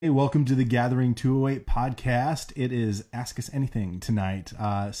Hey, welcome to the Gathering 208 podcast. It is Ask Us Anything tonight.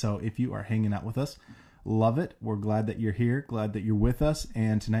 So if you are hanging out with us, love it. We're glad that you're here, glad that you're with us.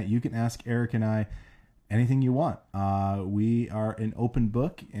 And tonight you can ask Eric and I anything you want. We are an open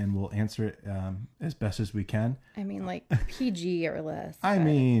book and we'll answer it as best as we can. I mean, like PG or less.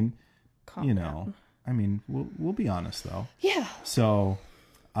 We'll be honest though. Yeah. So,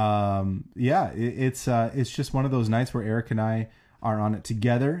 it's just one of those nights where Eric and I are on it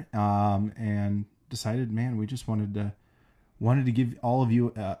together, and decided, man, we just wanted to give all of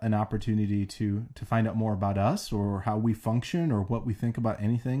you an opportunity to find out more about us or how we function or what we think about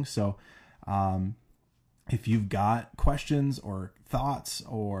anything. So, if you've got questions or thoughts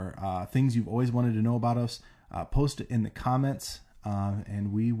or things you've always wanted to know about us, post it in the comments,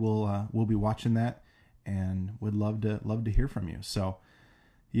 and we'll be watching that and would love to hear from you. So,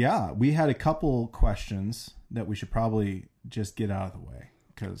 yeah, we had a couple questions that we should probably just get out of the way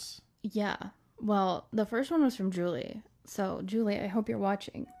because... Yeah. Well, the first one was from Julie. So, Julie, I hope you're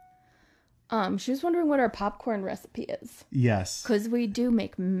watching. She was wondering what our popcorn recipe is. Yes. Because we do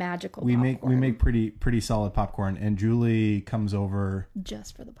make magical popcorn. We make pretty solid popcorn, and Julie comes over...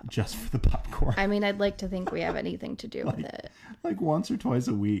 Just for the popcorn. Just for the popcorn. I mean, I'd like to think we have anything to do with it. Like once or twice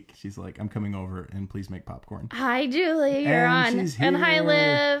a week, she's like, I'm coming over, and please make popcorn. Hi, Julie. You're on. She's here. And hi,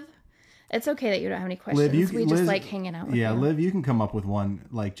 Liv. It's okay that you don't have any questions. Liv, we just like hanging out with you. Yeah, Liv, you can come up with one.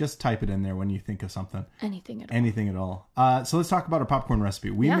 Like, just type it in there when you think of something. Anything at all. So let's talk about our popcorn recipe.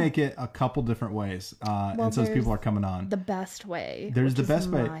 We make it a couple different ways. And so as people are coming on. The best way. There's the best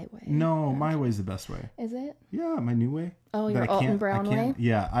way. My way. No, my way's the best way. Is it? Yeah, my new way. Oh, your Alton Brown way?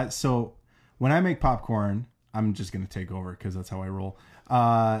 Yeah. So when I make popcorn, I'm just going to take over because that's how I roll.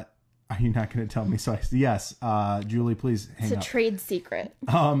 Are you not going to tell me? So yes, Julie, please hang up. It's a trade secret.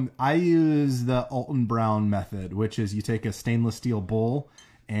 I use the Alton Brown method, which is you take a stainless steel bowl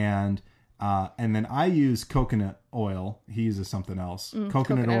and then I use coconut oil. He uses something else.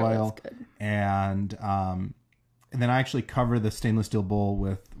 Coconut oil. And then I actually cover the stainless steel bowl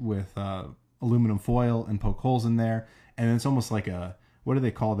with aluminum foil and poke holes in there. And it's almost like what do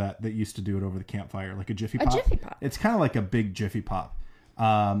they call that used to do it over the campfire? Like a Jiffy Pop? A Jiffy Pop. It's kind of like a big Jiffy Pop.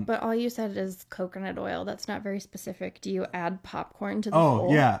 But all you said is coconut oil. That's not very specific. Do you add popcorn to the bowl?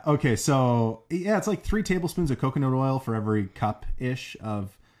 Oh, yeah. Okay. So, yeah, it's like 3 tablespoons of coconut oil for every cup-ish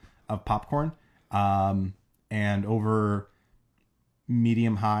of popcorn. And over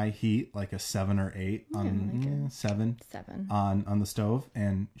medium-high heat, like a 7 or 8 on 7 on the stove,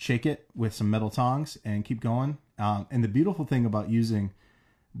 and shake it with some metal tongs and keep going. And the beautiful thing about using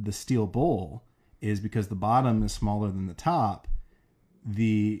the steel bowl is because the bottom is smaller than the top,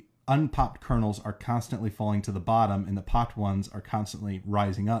 the unpopped kernels are constantly falling to the bottom and the popped ones are constantly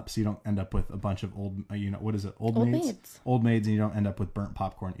rising up. So you don't end up with a bunch of old maids, and you don't end up with burnt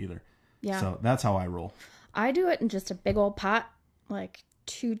popcorn either. Yeah. So that's how I roll. I do it in just a big old pot, like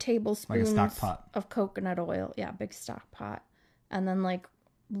 2 tablespoons like a stock pot of coconut oil. Yeah. Big stock pot. And then like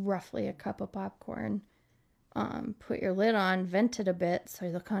roughly a cup of popcorn. Put your lid on, vent it a bit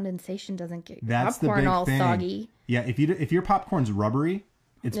so the condensation doesn't get popcorn all soggy. Yeah, if your popcorn's rubbery,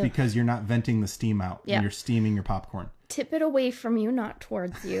 it's because you're not venting the steam out and you're steaming your popcorn. Tip it away from you, not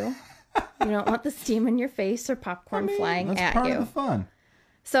towards you. You don't want the steam in your face or popcorn flying at you. That's part of the fun.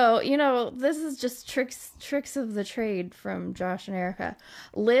 So, this is just tricks of the trade from Josh and Erica.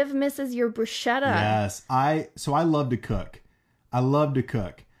 Liv misses your bruschetta. Yes, I love to cook.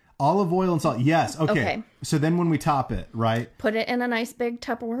 Olive oil and salt. Yes. Okay. So then when we top it, right? Put it in a nice big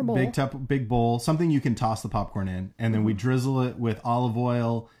Tupperware bowl. Big bowl. Something you can toss the popcorn in. And then we drizzle it with olive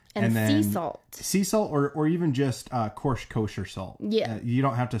oil. And then sea salt. Sea salt or even just coarse kosher salt. Yeah. You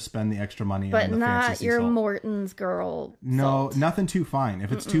don't have to spend the extra money on the fancy sea salt. But not your Morton's Girl No, salt. Nothing too fine.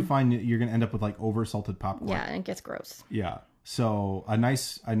 If it's too fine, you're going to end up with like over-salted popcorn. Yeah, and it gets gross. Yeah. So a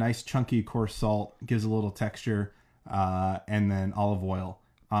nice chunky coarse salt gives a little texture, and then olive oil.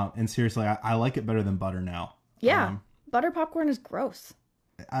 And seriously, I like it better than butter now. Yeah. Butter popcorn is gross.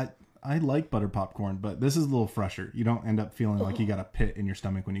 I like butter popcorn, but this is a little fresher. You don't end up feeling like you got a pit in your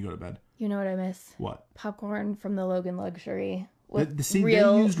stomach when you go to bed. You know what I miss? What? Popcorn from the Logan Luxury. They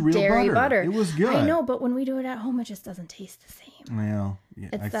used real dairy butter. It was good. I know, but when we do it at home, it just doesn't taste the same. Well,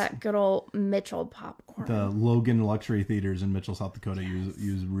 yeah, it's that good old Mitchell popcorn. The Logan Luxury Theaters in Mitchell, South Dakota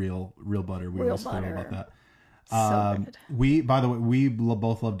use real butter. We always talk about that. So good. By the way, we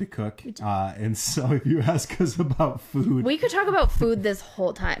both love to cook. And so if you ask us about food, we could talk about food this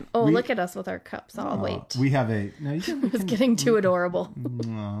whole time. Oh, look at us with our cups. I'll wait. We have a, no, it's getting too adorable.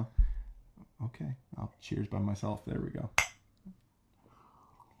 Okay. I'll cheers by myself. There we go.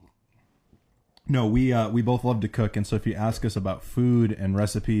 No, we both love to cook, and so if you ask us about food and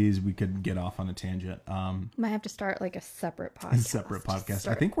recipes, we could get off on a tangent. Might have to start like a separate podcast.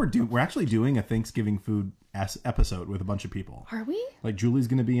 I think we're actually doing a Thanksgiving food episode with a bunch of people. Are we? Like Julie's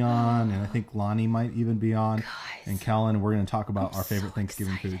going to be on, and I think Lonnie might even be on. Guys, and Kellen. We're going to talk about our favorite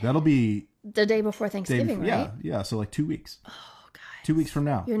Thanksgiving food. That'll be the day before Thanksgiving, right? Yeah. So like 2 weeks. Oh, guys. 2 weeks from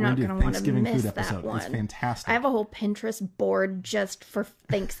now, You're not going to want to miss that one. It's fantastic. I have a whole Pinterest board just for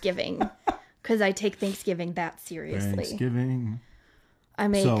Thanksgiving because I take Thanksgiving that seriously. Thanksgiving. I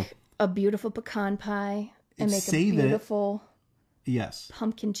make a beautiful pecan pie. I make a beautiful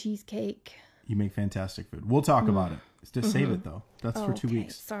pumpkin cheesecake. You make fantastic food. We'll talk about it. Just save it though. That's for 2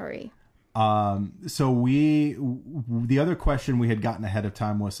 weeks. Sorry. So the other question we had gotten ahead of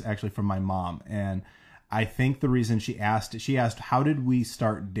time was actually from my mom, and I think the reason she asked, how did we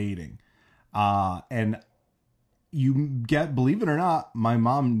start dating? And believe it or not, my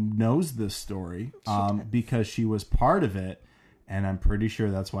mom knows this story, because she was part of it. And I'm pretty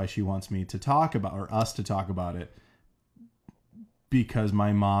sure that's why she wants me to talk about, or us to talk about it. Because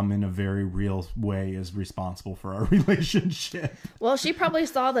my mom, in a very real way, is responsible for our relationship. Well, she probably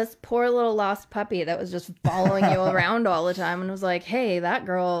saw this poor little lost puppy that was just following you around all the time and was like, hey, that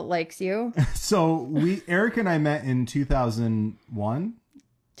girl likes you. So Eric and I met in 2001?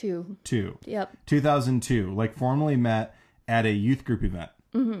 Two. Yep. 2002. Like formally met at a youth group event.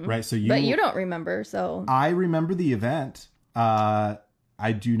 Mm-hmm. Right? But you don't remember, so. I remember the event. I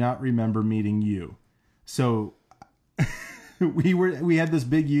do not remember meeting you. So... we had this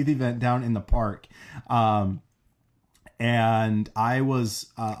big youth event down in the park, and I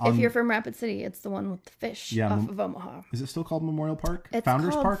was if you're from Rapid City, it's the one with the fish off of Omaha. Is it still called Memorial Park? It's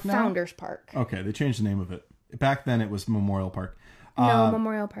Founders called Park now? Founders Park. Okay, they changed the name of it. Back then it was Memorial Park. No,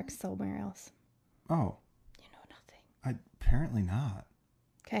 Memorial Park's somewhere else. Oh. You know nothing. Apparently not.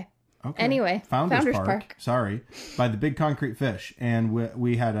 Okay. Okay. Anyway, Founders Park. Sorry, by the Big Concrete Fish, and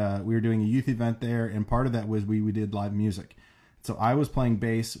we were doing a youth event there, and part of that was we did live music. So I was playing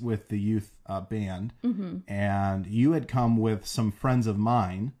bass with the youth band, and you had come with some friends of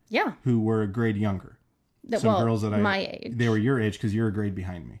mine, who were a grade younger. Girls that my age. They were your age because you're a grade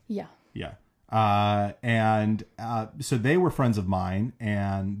behind me. Yeah. So they were friends of mine,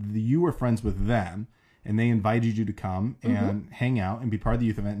 and you were friends with them, and they invited you to come and hang out and be part of the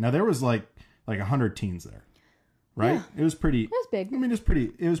youth event. Now there was like 100 teens there. Right? Yeah. It was pretty... It was big. I mean,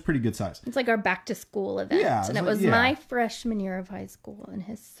 it was pretty good size. It's like our back to school event. Yeah. And it was my freshman year of high school and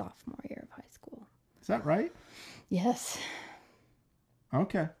his sophomore year of high school. Is that right? Yes.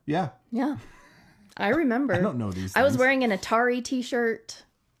 Okay. Yeah. Yeah. I remember. I don't know these things. I was wearing an Atari t-shirt.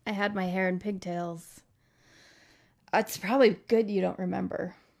 I had my hair in pigtails. It's probably good you don't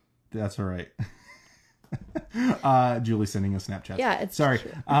remember. That's all right. Julie sending a Snapchat. Yeah, it's sorry.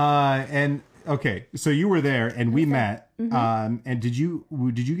 True. And okay, so you were there, and we met. And did you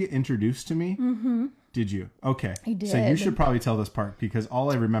get introduced to me? Mm-hmm. Did you? Okay. I did. So you should probably tell this part because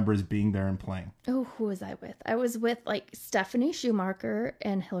all I remember is being there and playing. Oh, who was I with? I was with like Stephanie Schumacher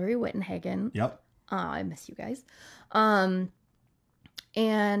and Hillary Wittenhagen. Yep. I miss you guys. And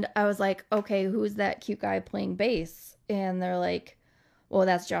I was like, okay, who's that cute guy playing bass? And they're like, well,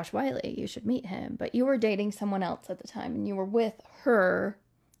 that's Josh Wiley. You should meet him. But you were dating someone else at the time, and you were with her.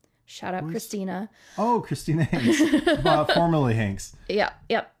 Shout out Christina. Oh, Christina Hanks. Formerly Hanks. Yep.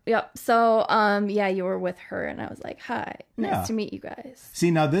 So, you were with her, and I was like, hi, nice to meet you guys.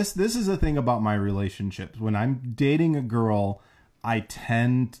 See, now this is the thing about my relationships. When I'm dating a girl, I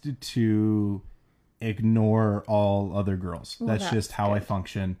tend to ignore all other girls. Well, that's just how I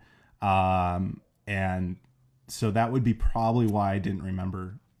function. And so that would be probably why I didn't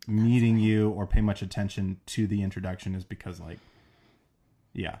remember meeting you or pay much attention to the introduction, is because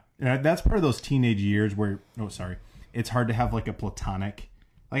that's part of those teenage years where, it's hard to have like a platonic,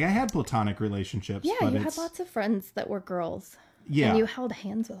 like I had platonic relationships. Yeah, but you had lots of friends that were girls. Yeah. And you held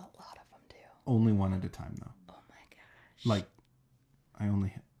hands with a lot of them too. Only one at a time though. Oh my gosh. Like I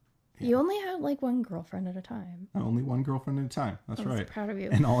only... Yeah. You only had like one girlfriend at a time. Only one girlfriend at a time. That's right. I'm proud of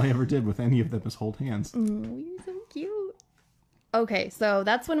you. And all I ever did with any of them is hold hands. You're so cute. Okay, so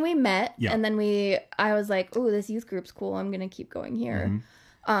that's when we met. Yeah. And then I was like, oh, this youth group's cool. I'm going to keep going here.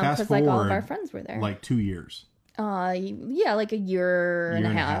 Because like all of our friends were there. Like 2 years. Like a year and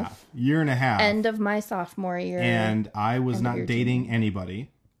a half. Year and a half. End of my sophomore year. And I was not dating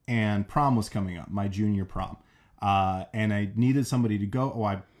anybody. And prom was coming up, my junior prom. And I needed somebody to go.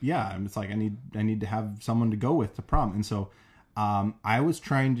 It's like I need to have someone to go with to prom. And so I was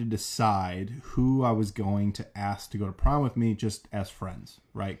trying to decide who I was going to ask to go to prom with me, just as friends,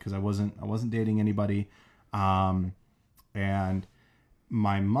 right? Because I wasn't dating anybody. And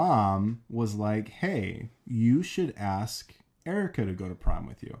my mom was like, hey, you should ask Erica to go to prom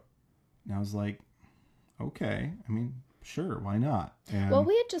with you. And I was like, okay. I mean, sure, why not? And well,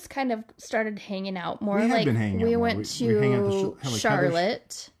 we had just kind of started hanging out more. We had been hanging out more. Went to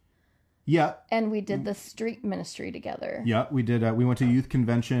Charlotte. Yeah. And we did the street ministry together. Yeah, we did. We went to youth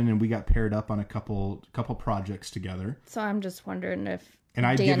convention and we got paired up on a couple projects together. So I'm just wondering if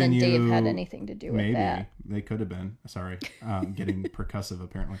Dan and Dave had anything to do with that. Maybe. They could have been. Sorry. Getting percussive,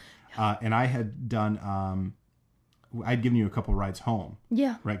 apparently. And I had done... I'd given you a couple rides home.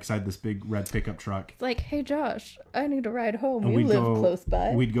 Yeah. Right, because I had this big red pickup truck. It's like, hey, Josh, I need a ride home. We live close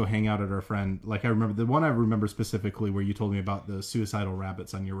by. We'd go hang out at our friend. Like, I remember, the one I remember specifically where you told me about the suicidal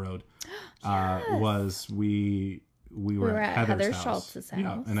rabbits on your road. Yes. Was we were at Heather Schultz's house.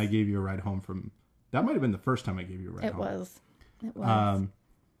 Yeah, and I gave you a ride home from... That might have been the first time I gave you a ride home. It was.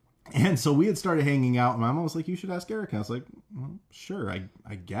 And so we had started hanging out, and my mom was like, you should ask Erica. I was like, well, sure,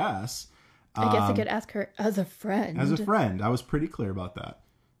 I guess. I guess I could ask her as a friend. As a friend. I was pretty clear about that,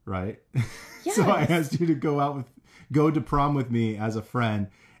 right? Yes. So I asked you to go to prom with me as a friend.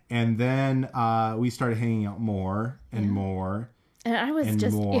 And then we started hanging out more and more. And I was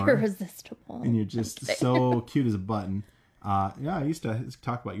just irresistible. And you're just so cute as a button. Yeah, I used to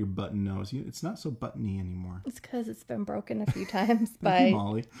talk about your button nose. It's not so buttony anymore. It's because it's been broken a few times by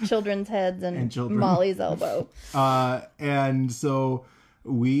Molly. Children's heads and Molly's elbow. And so...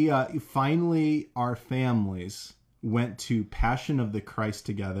 We finally, our families went to Passion of the Christ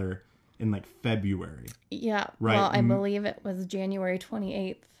together in like February. Yeah. Right. Well, I believe it was January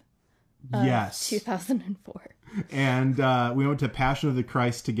 28th. Yes. 2004. And we went to Passion of the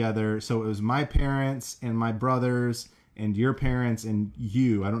Christ together. So it was my parents and my brothers and your parents and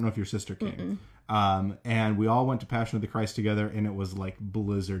you. I don't know if your sister came. And we all went to Passion of the Christ together, and it was like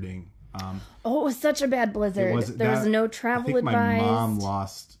blizzarding. It was such a bad blizzard. There was no travel advised.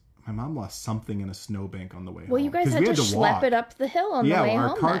 My mom lost something in a snowbank on the way home. Well, you guys had to schlep it up the hill on the way home. Yeah,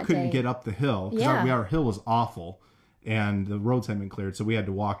 our car couldn't get up the hill because our hill was awful, and the roads hadn't been cleared, so we had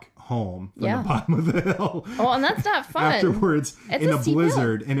to walk home from the bottom of the hill. Oh, and that's not fun. Afterwards, in a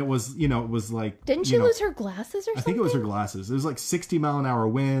blizzard, and it was like... Didn't she lose her glasses or something? I think it was her glasses. It was like 60-mile-an-hour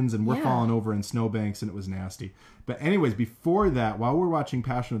winds, and we're falling over in snowbanks, and it was nasty. But anyways, before that, while we're watching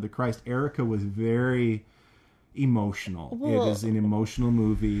Passion of the Christ, Erica was very emotional. It is an emotional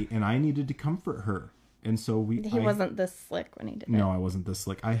movie, and I needed to comfort her. And so He wasn't this slick when he did it. No, I wasn't this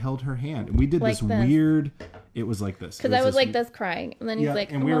slick. I held her hand. And we did this weird... It was like this. Because I was like this crying. And then he's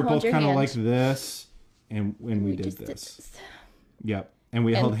like, and we were both kind of like this. And we did this. Yep. And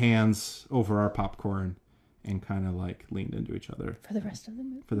we held hands over our popcorn and kind of like leaned into each other. For the rest of the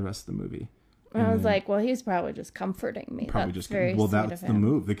movie. And I was like, well, he's probably just comforting me. That's the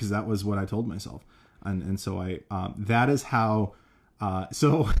move, because that was what I told myself. And so that is how...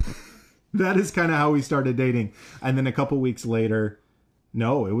 That is kind of how we started dating. And then a couple weeks later,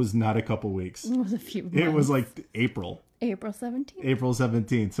 no, it was not a couple weeks. It was a few months. It was like April 17th. April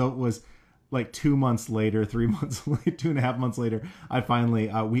 17th. So it was like 2 months later, 3 months later, 2.5 months later, I finally,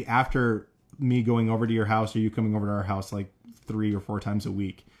 after me going over to your house or you coming over to our house like 3 or 4 times a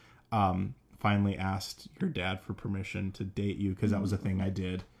week, finally asked your dad for permission to date you, because that was a thing I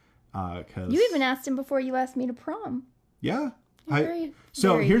did. You even asked him before you asked me to prom. Yeah. Very,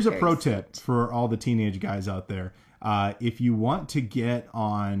 here's a pro tip for all the teenage guys out there. If you want to get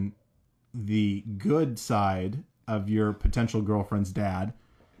on the good side of your potential girlfriend's dad,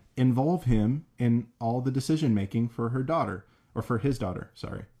 involve him in all the decision making for her daughter, or for his daughter,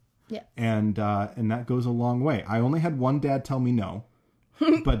 sorry. Yeah. And that goes a long way. I only had one dad tell me no.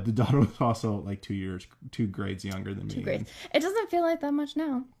 But the daughter was also like 2 grades younger than me. 2 grades. It doesn't feel like that much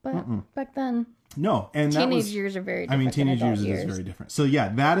now, but back then. No, and teenage years are very different. Teenage years is very different. So yeah,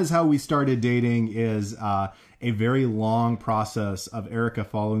 that is how we started dating. Is a very long process of Erica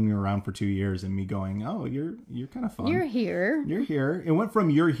following me around for 2 years and me going, oh, you're kind of fun. You're here. It went from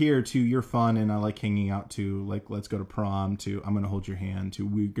you're here to you're fun and I like hanging out to like let's go to prom to I'm gonna hold your hand to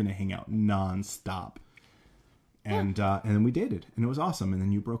we're gonna hang out nonstop. And then we dated, and it was awesome. And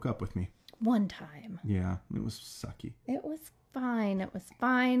then you broke up with me. One time. Yeah, it was sucky. It was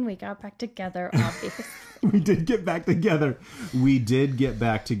fine. We got back together, obviously. We did get back together.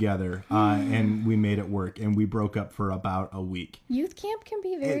 And we made it work. And we broke up for about a week. Youth camp can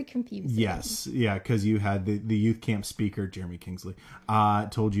be very confusing. Yes. Yeah, because you had the youth camp speaker, Jeremy Kingsley,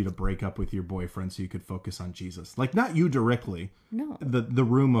 told you to break up with your boyfriend so you could focus on Jesus. Like, not you directly. No. The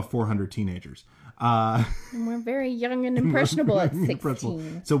room of 400 teenagers. And we're very young and impressionable at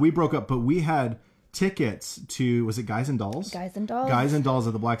 16. So we broke up, but we had tickets to, was it Guys and Dolls? Guys and Dolls. Guys and Dolls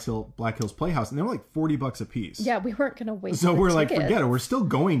at the Black Hills Playhouse, and they were like $40 a piece. Yeah, we weren't going to waste So we're tickets. like, forget it. We're still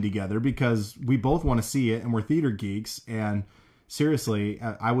going together because we both want to see it, and we're theater geeks. And seriously,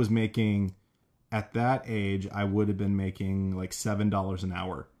 I was making, at that age, I would have been making like $7 an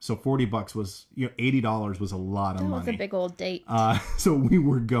hour. So $40 was, $80 was a lot of money. That was a big old date. So we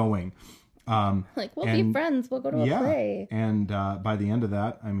were going. Like, we'll be friends. We'll go to a play. And by the end of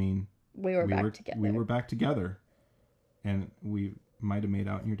that, I mean, we were back together. We were back together. And we might have made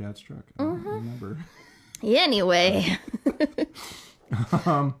out in your dad's truck. I don't remember. Anyway.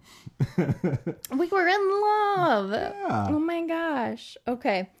 We were in love. Yeah. Oh my gosh.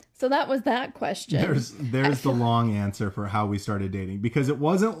 Okay. So that was that question. There's the long answer for how we started dating, because it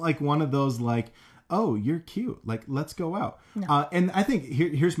wasn't like one of those like, oh, you're cute, like let's go out. No. And I think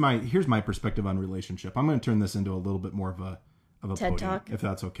here's my perspective on relationship. I'm going to turn this into a little bit more of a TED podium, Talk, if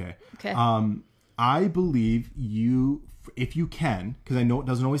that's okay. Okay. I believe you, if you can, because I know it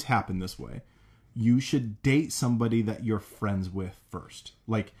doesn't always happen this way, you should date somebody that you're friends with first.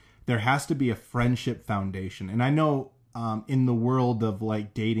 Like there has to be a friendship foundation. And I know in the world of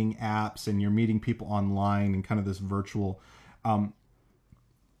like dating apps and you're meeting people online and kind of this virtual,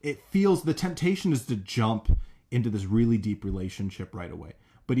 it feels the temptation is to jump into this really deep relationship right away.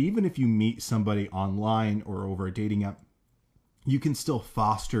 But even if you meet somebody online or over a dating app, you can still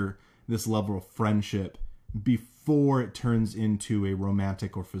foster this level of friendship before it turns into a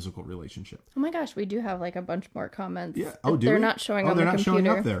romantic or physical relationship. Oh my gosh, we do have like a bunch more comments. Yeah. Oh, they're not showing on the computer. They're not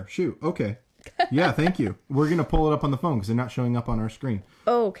showing up there. Shoot. Okay. Yeah, thank you. We're going to pull it up on the phone because they're not showing up on our screen.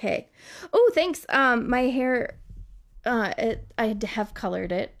 Okay. Oh, thanks. My hair, I have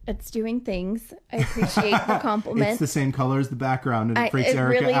colored it. It's doing things. I appreciate the compliment. It's the same color as the background, and it freaks Erica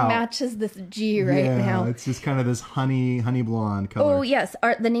out. It really matches this G right now. It's just kind of this honey blonde color. Oh, yes.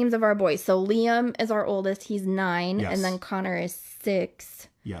 The names of our boys. So Liam is our oldest. He's 9. Yes. And then Connor is 6.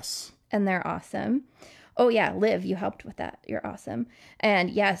 Yes. And they're awesome. Oh, yeah. Liv, you helped with that. You're awesome. And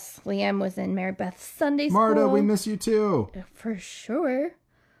yes, Liam was in Mary Beth's Sunday school. Marta, we miss you too. For sure.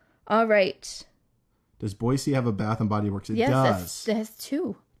 All right. Does Boise have a Bath and Body Works? It does. Yes, it has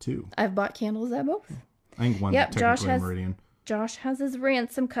 2. 2. I've bought candles at both. I think one technically Meridian. Josh has his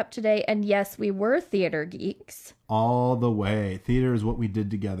ransom cup today. And yes, we were theater geeks. All the way. Theater is what we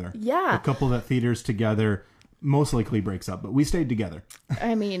did together. Yeah. A couple that theaters together most likely breaks up, but we stayed together.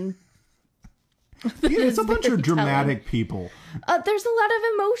 I mean... It's a bunch of dramatic people. There's a lot of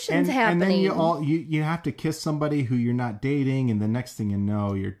emotions happening. And then you have to kiss somebody who you're not dating, and the next thing you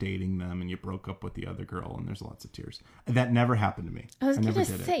know, you're dating them, and you broke up with the other girl, and there's lots of tears. That never happened to me. I was going to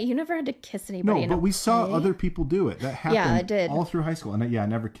say, you never had to kiss anybody. No, but we saw other people do it. That happened. Yeah, it did. All through high school, and I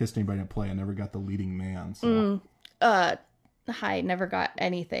never kissed anybody in a play. I never got the leading man. So. Never got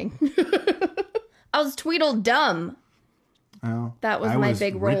anything. I was Tweedledum. Well, that was my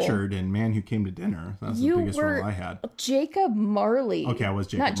big role. Richard in Man Who Came to Dinner. That's the biggest role I had. Jacob Marley. Okay, I was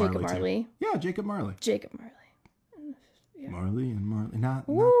Jacob Marley. Not Jacob Marley. Yeah, Jacob Marley. Jacob Marley. Yeah. Marley and Marley. Not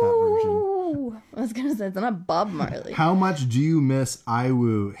that version. I was going to say, it's not Bob Marley. How much do you miss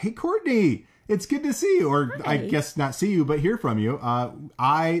IWU? Hey, Courtney. It's good to see you. Or Hi. I guess not see you, but hear from you.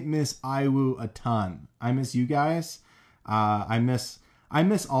 I miss IWU a ton. I miss you guys. I miss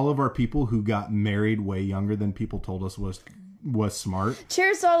all of our people who got married way younger than people told us was smart.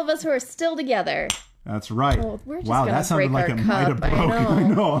 Cheers to all of us who are still together. That's right. Oh, we're just wow, that sounded like it might have broken. I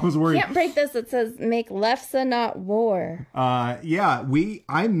know. I was worried. Can't break this. It says make lefse not war. Yeah,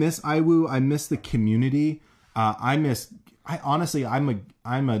 I miss IWU. I miss the community. I'm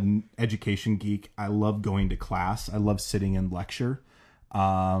an education geek. I love going to class. I love sitting in lecture.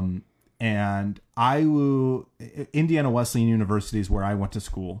 And IWU, Indiana Wesleyan University is where I went to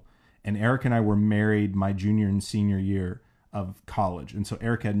school. And Eric and I were married my junior and senior year of college. And so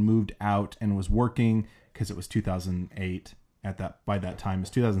Eric had moved out and was working because it was 2008 by that time. It was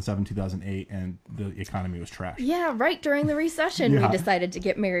 2007, 2008, and the economy was trash. Yeah, right during the recession, we decided to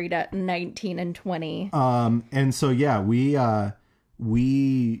get married at 19 and 20. And so, yeah, we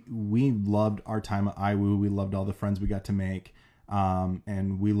loved our time at IWU. We loved all the friends we got to make.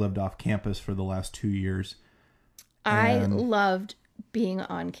 And we lived off campus for the last 2 years. I loved being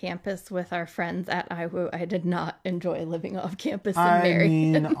on campus with our friends at IWU. I did not enjoy living off campus in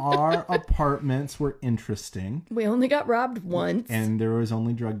Marion. I mean, our apartments were interesting. We only got robbed once. And there was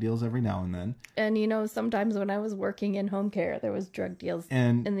only drug deals every now and then. And, sometimes when I was working in home care, there was drug deals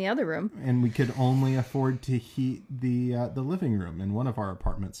in the other room. And we could only afford to heat the living room in one of our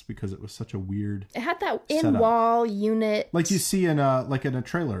apartments because it was such a weird It had that in-wall unit. Like you see in a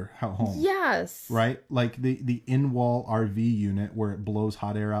trailer home. Yes. Right? Like the in-wall RV unit where where it blows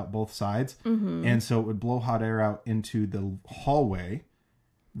hot air out both sides. And so it would blow hot air out into the hallway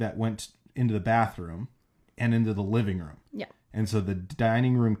that went into the bathroom and into the living room. Yeah. And so the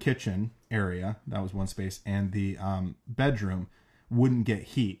dining room kitchen area, that was one space, and the bedroom wouldn't get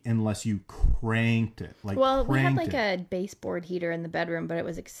heat unless you cranked it. We had like a baseboard heater in the bedroom, but it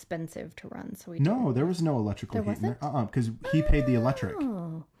was expensive to run, so there was no electrical heat in there. Because he paid the electric.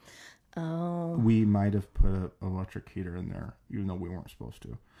 Oh. We might have put an electric heater in there, even though we weren't supposed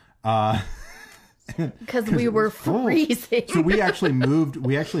to. Because we were freezing. So we actually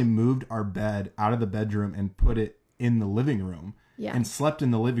moved our bed out of the bedroom and put it in the living room. Yeah. And slept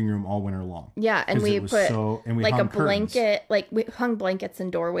in the living room all winter long. Yeah, and we put like a blanket, curtains. like we hung blankets in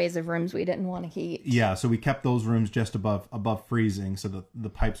doorways of rooms we didn't want to heat. Yeah, so we kept those rooms just above freezing, so that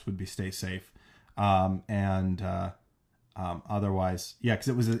the pipes would stay safe. Otherwise, yeah, because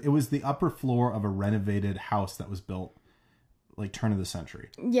it was the upper floor of a renovated house that was built like turn of the century.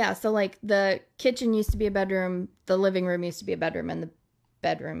 Yeah, so like the kitchen used to be a bedroom, the living room used to be a bedroom, and the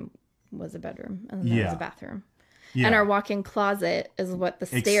bedroom was a bedroom, and then there was a bathroom. Yeah. And our walk-in closet is what the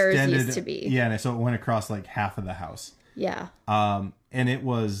stairs used to be. Yeah, and so it went across like half of the house. Yeah. And it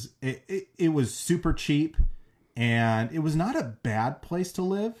was super cheap, and it was not a bad place to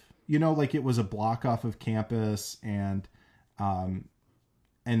live. You know, like it was a block off of campus, and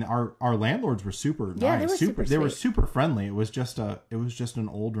our landlords were super nice. They were super friendly. It was just an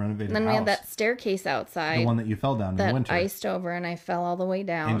old renovated house. And then we had that staircase outside. The one that you fell down in winter. That iced over, and I fell all the way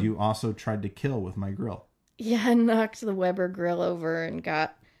down. And you also tried to kill with my grill. Yeah, I knocked the Weber grill over and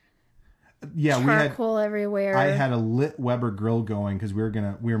got charcoal everywhere. I had a lit Weber grill going because we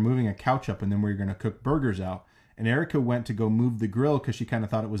were moving a couch up, and then we were gonna cook burgers out. And Erica went to go move the grill because she kind of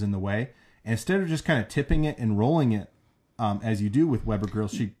thought it was in the way. And instead of just kind of tipping it and rolling it, as you do with Weber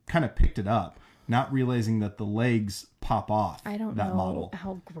grills, she kind of picked it up, not realizing that the legs pop off. I don't know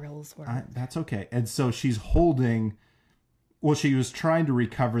how grills work. That's okay. And so she's holding. Well, she was trying to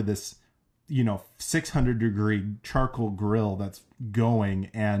recover this, 600-degree charcoal grill that's going,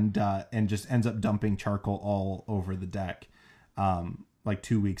 and just ends up dumping charcoal all over the deck, like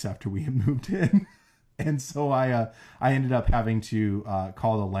 2 weeks after we had moved in. And so I ended up having to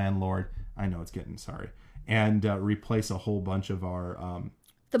call the landlord. I know it's getting and replace a whole bunch of our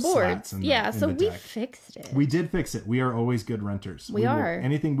the boards. So we fixed it. We did fix it. We are always good renters. We are.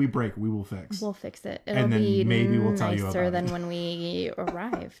 Anything we break, we will fix. We'll fix it. It'll be maybe we'll tell you about than when we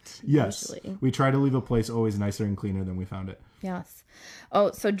arrived. Yes. Usually. We try to leave a place always nicer and cleaner than we found it. Yes.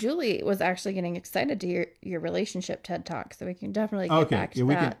 Oh, so Julie was actually getting excited to your relationship TED Talk, so we can definitely get back to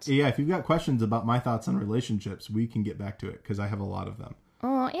that. If you've got questions about my thoughts on relationships, we can get back to it because I have a lot of them.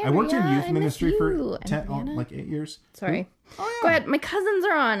 Oh, Andrea, I worked in youth ministry for 8 years. Sorry. Oh, yeah. Go ahead. My cousins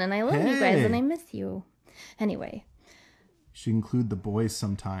are on, and I love you guys, and I miss you. Anyway. Should include the boys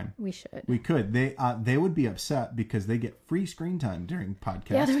sometime. We should. We could. They would be upset because they get free screen time during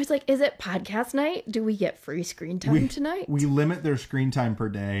podcasts. Yeah, there was like, is it podcast night? Do we get free screen time tonight? We limit their screen time per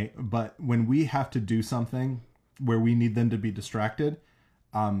day, but when we have to do something where we need them to be distracted,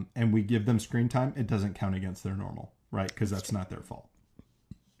 and we give them screen time, it doesn't count against their normal, right? Because that's not their fault.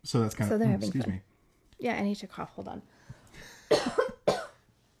 So that's kind of, they're having excuse fun. Me. Yeah, I need to cough. Hold on.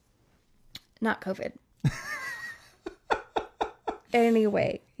 Not COVID.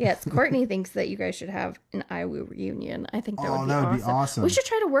 Anyway, yes, Courtney thinks that you guys should have an IWU reunion. I think that would be awesome. We should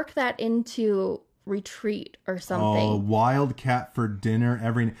try to work that into retreat or something. Oh, Wildcat for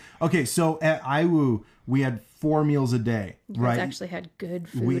dinner Okay, so at IWU, we had 4 meals a day, right? We actually had good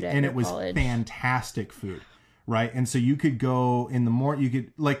food and it was college. Fantastic food. Right. And so you could go in the morning, you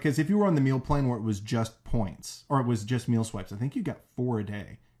could because if you were on the meal plan where it was just points or it was just meal swipes, I think you got 4 a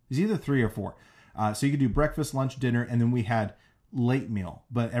day. It was either 3 or 4. So you could do breakfast, lunch, dinner, and then we had late meal,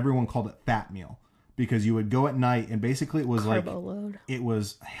 but everyone called it fat meal because you would go at night and basically it was load. It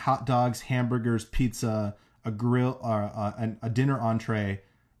was hot dogs, hamburgers, pizza, a grill, a dinner entree,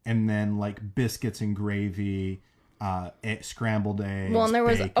 and then like biscuits and gravy. Scrambled eggs. Well, and there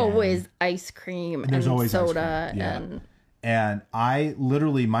was always ice cream and always soda. And I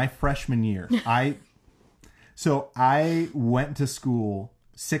literally, my freshman year, I went to school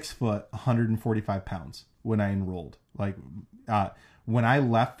 6 foot, 145 pounds when I enrolled. Like, when I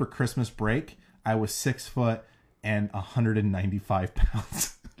left for Christmas break, I was 6 foot and 195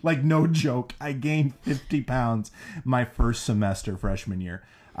 pounds. Like, no joke. I gained 50 pounds my first semester freshman year.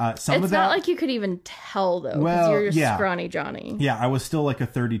 It's not like you could even tell, though, because you're scrawny Johnny. Yeah, I was still like a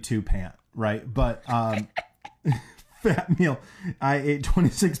 32 pant, right? But fat meal. I ate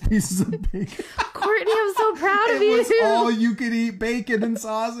 26 pieces of bacon. Courtney, I'm so proud of you. It was all you could eat bacon and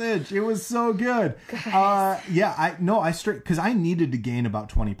sausage. It was so good. Because I needed to gain about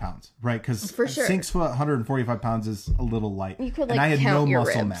 20 pounds, right? Because for sure. 6 foot, 145 pounds is a little light. You could and I had no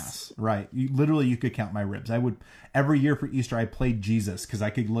muscle ribs. mass, right? You could count my ribs. I would, every year for Easter, I played Jesus because I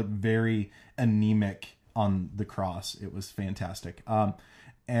could look very anemic on the cross. It was fantastic.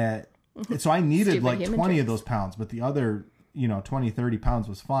 And so I needed like 20 of those pounds, but the other, 20, 30 pounds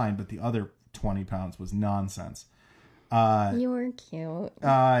was fine, but the other 20 pounds was nonsense. You were cute.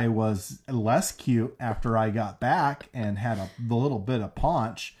 I was less cute after I got back and had a little bit of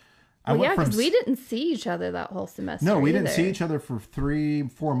paunch. Because we didn't see each other that whole semester. No, we didn't see each other for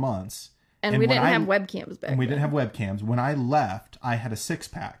 3-4 months. And we didn't have webcams back then. We didn't have webcams. When I left, I had a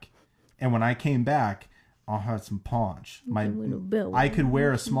 6-pack. And when I came back, I had some paunch. I could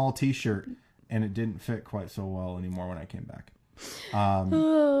wear a small t-shirt, and it didn't fit quite so well anymore when I came back.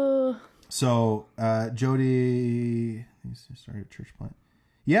 So Jody started a church plant.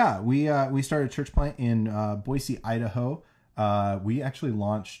 Yeah, we started a church plant in Boise, Idaho. We actually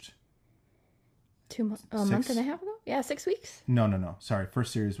launched a month and a half ago. Yeah, 6 weeks. No. Sorry,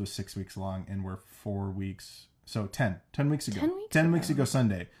 first series was 6 weeks long, and we're 4 weeks. So 10 weeks ago. 10 weeks ago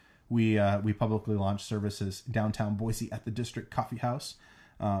Sunday. We publicly launched services downtown Boise at the District Coffee House,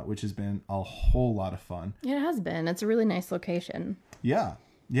 which has been a whole lot of fun. It has been. It's a really nice location. Yeah,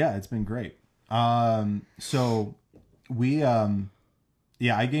 it's been great. So we,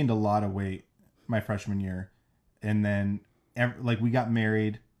 I gained a lot of weight my freshman year, and then we got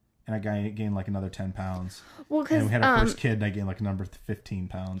married, and I gained like another 10 pounds. Well, because we had our first kid, and I gained like another 15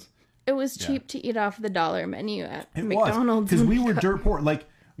 pounds. It was cheap to eat off the dollar menu at McDonald's. Because we were dirt poor. Like,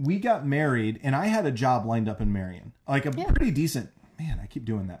 we got married, and I had a job lined up in Marion, like a pretty decent. Man, I keep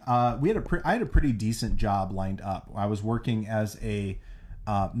doing that. I had a pretty decent job lined up. I was working as a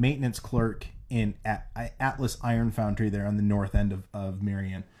maintenance clerk in Atlas Iron Foundry there on the north end of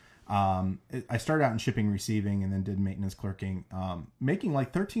Marion. I started out in shipping and receiving, and then did maintenance clerking, making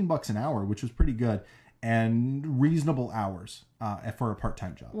like $13 an hour, which was pretty good, and reasonable hours for a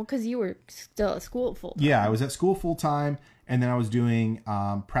part-time job. Well, because you were still at school full time. Yeah, I was at school full time, and then I was doing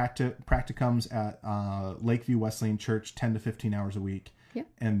practicums at Lakeview Wesleyan Church 10 to 15 hours a week. Yeah.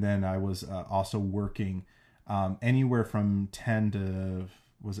 And then I was also working anywhere from 10 to,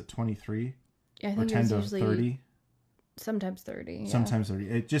 was it 23? Yeah, I think or 10 to 30? Sometimes 30. Yeah. Sometimes 30.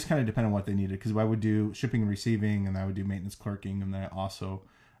 It just kind of depended on what they needed, because I would do shipping and receiving, and I would do maintenance clerking, and then I also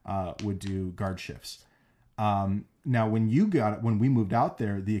would do guard shifts. Now, when we moved out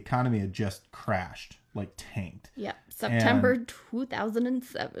there, the economy had just crashed, like tanked. Yeah, September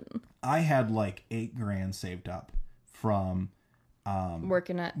 2007. I had like $8,000 saved up from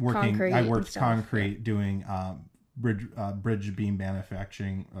working concrete. I worked concrete, doing bridge beam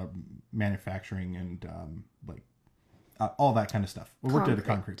manufacturing, and all that kind of stuff. We worked at a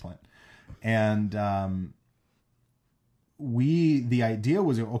concrete plant, and the idea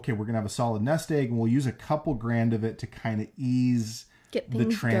was, okay, we're gonna have a solid nest egg, and we'll use a couple grand of it to kind of ease the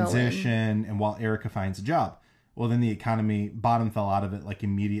transition, and while Erica finds a job. Well, then the bottom fell out of it like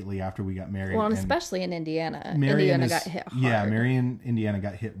immediately after we got married. Well, and especially in Indiana. Indiana got hit hard. Yeah, Marion, Indiana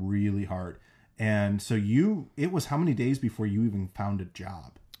got hit really hard. And so it was how many days before you even found a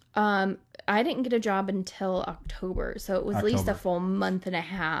job? I didn't get a job until October, so it was at least a full month and a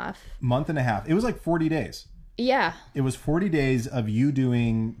half. It was like 40 days. Yeah. It was 40 days of you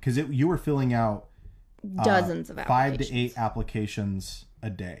doing, because you were filling out dozens of 5 to 8 applications a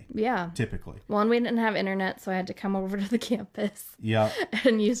day. Yeah. Typically. Well, and we didn't have internet, so I had to come over to the campus. Yeah.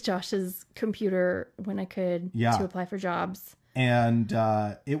 And use Josh's computer when I could to apply for jobs. And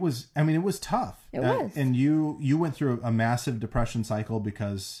it was tough. It was. And you went through a massive depression cycle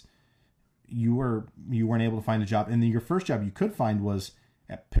because you weren't able to find a job. And then your first job you could find was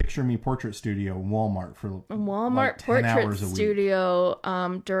at Picture Me Portrait Studio in Walmart for like 10 hours a week.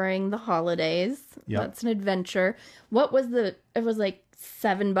 Studio during the holidays. Yep. That's an adventure. What was it was like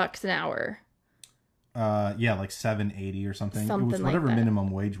 $7 an hour. Like $7.80 or something. It was whatever like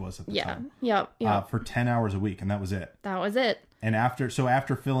minimum wage was at the time. Yep. For 10 hours a week, and that was it. And after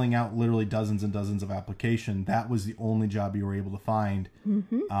filling out literally dozens and dozens of applications, that was the only job you were able to find.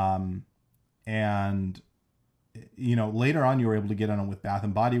 Mm-hmm. And later on you were able to get on with Bath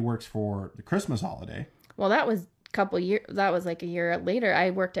and Body Works for the Christmas holiday. Well, that was like a year later.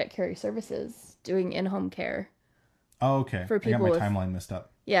 I worked at Carry Services doing in-home care. Oh, okay. For people, I got my timeline messed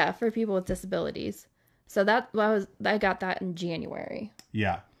up. Yeah, for people with disabilities. So I got that in January.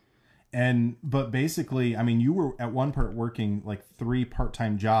 Yeah. But basically, you were at one part working like 3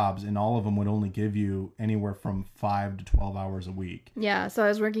 part-time jobs, and all of them would only give you anywhere from 5 to 12 hours a week. Yeah. So I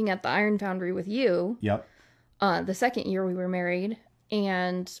was working at the Iron Foundry with you. Yep. the second year we were married,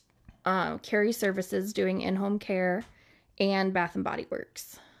 and Carrie Services doing in-home care, and Bath and Body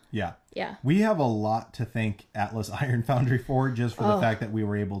Works. Yeah. Yeah. We have a lot to thank Atlas Iron Foundry for, just for the fact that we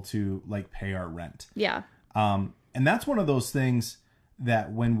were able to like pay our rent. Yeah. And that's one of those things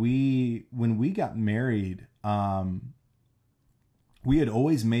that when we got married, we had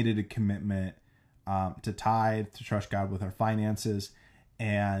always made it a commitment to tithe, to trust God with our finances.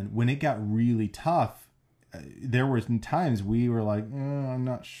 And when it got really tough, there were times we were like, I'm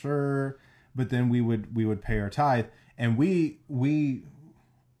not sure, but then we would pay our tithe, and we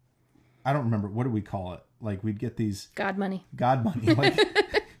I don't remember, what do we call it? Like, we'd get these God money. Like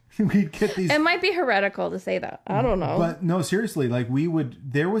we'd get these. It might be heretical to say that. I don't know. But no, seriously, like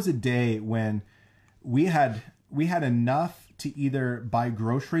there was a day when we had enough to either buy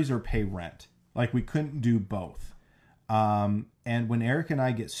groceries or pay rent. Like, we couldn't do both. And when Eric and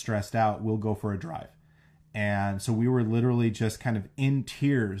I get stressed out, we'll go for a drive. And so we were literally just kind of in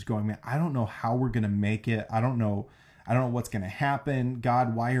tears going, man, I don't know how we're going to make it. I don't know what's going to happen.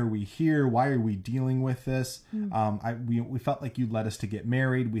 God, why are we here? Why are we dealing with this? We felt like you led us to get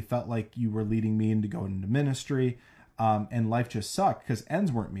married. We felt like you were leading me to go into ministry. And life just sucked because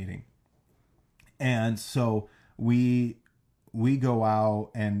ends weren't meeting. And so we go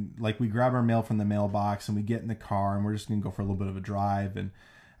out and like we grab our mail from the mailbox and we get in the car and we're just going to go for a little bit of a drive. And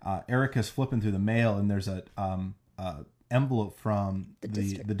Erica's flipping through the mail and there's a envelope from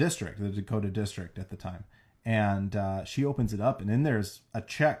the district, the Dakota district at the time. And she opens it up, and then there's a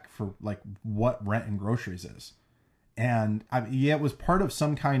check for like what rent and groceries is. And it was part of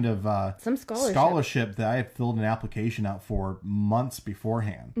some kind of some scholarship that I had filled an application out for months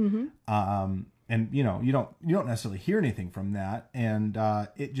beforehand. Mm-hmm. And you don't necessarily hear anything from that. And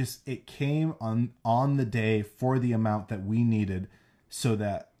it came on the day for the amount that we needed, so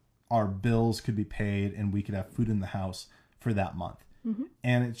that our bills could be paid and we could have food in the house for that month. Mm-hmm.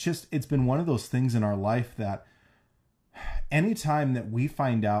 And it's been one of those things in our life that anytime that we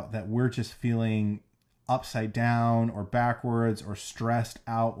find out that we're just feeling upside down or backwards or stressed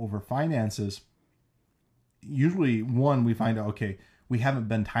out over finances, usually we find out, okay, we haven't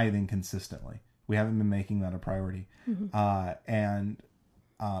been tithing consistently. We haven't been making that a priority. Mm-hmm.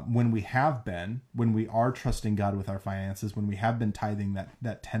 When we are trusting God with our finances, when we have been tithing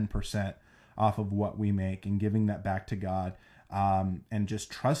that 10% off of what we make and giving that back to God, and just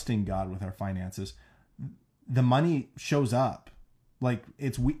trusting God with our finances, the money shows up. Like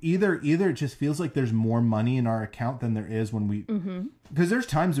either it just feels like there's more money in our account than there is when we, because there's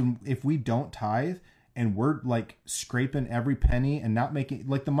times when if we don't tithe and we're like scraping every penny and not making,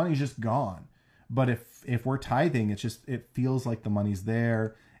 like, the money's just gone. But if we're tithing, it feels like the money's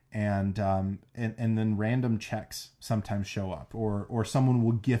there. And then random checks sometimes show up, or someone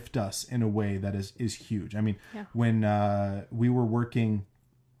will gift us in a way that is huge. I mean, when we were working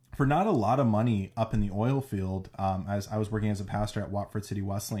for not a lot of money up in the oil field, as I was working as a pastor at Watford City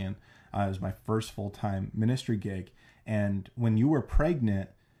Wesleyan, it was my first full-time ministry gig. And when you were pregnant,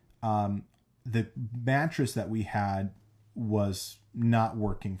 the mattress that we had was not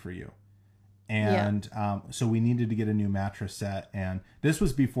working for you. And so we needed to get a new mattress set. And this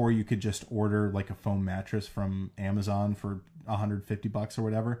was before you could just order like a foam mattress from Amazon for $150 or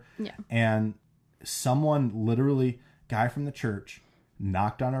whatever. Yeah. And someone, literally, guy from the church,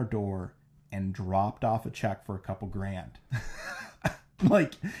 knocked on our door and dropped off a check for $2,000.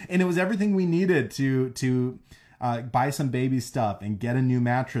 And it was everything we needed to buy some baby stuff and get a new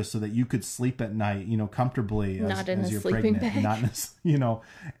mattress so that you could sleep at night, comfortably as you're sleeping pregnant. Not in a,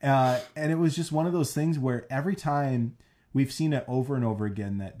 and it was just one of those things where every time we've seen it over and over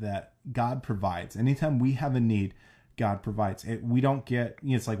again that God provides. Anytime we have a need, God provides. We don't get,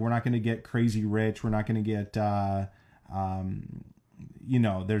 it's like, we're not going to get crazy rich. We're not going to get, there's not,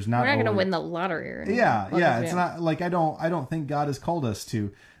 we're not going to win the lottery or anything. Yeah. It's not like, I don't think God has called us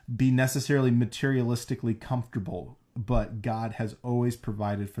to be necessarily materialistically comfortable, but God has always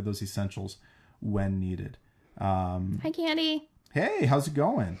provided for those essentials when needed. Hi, Candy. Hey, how's it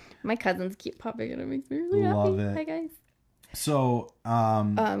going? My cousins keep popping in. It makes me really Love happy. it. Hi, guys. So,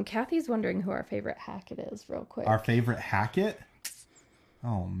 Kathy's wondering who our favorite Hackett is, real quick. Our favorite Hackett?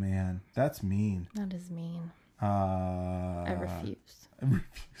 Oh man, that's mean. That is mean. I refuse.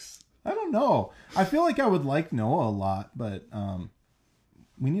 I don't know. I feel like I would like Noah a lot, but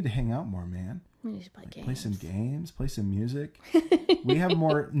we need to hang out more, man. We need to play games. Play some games, play some music. We have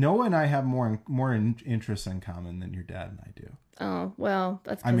more. Noah and I have more interests in common than your dad and I do. Oh, well,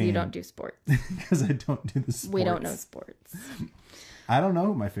 that's because you don't do sports. Because I don't do the sports. We don't know sports. I don't know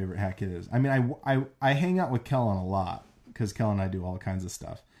who my favorite Hackett is. I mean, I hang out with Kellen a lot because Kellen and I do all kinds of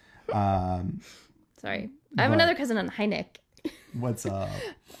stuff. Sorry. I have another cousin on Heineck. What's up?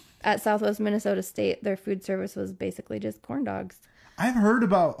 At Southwest Minnesota State, their food service was basically just corn dogs. I've heard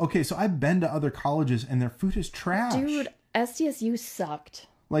about, okay, so I've been to other colleges and their food is trash. Dude, SDSU sucked.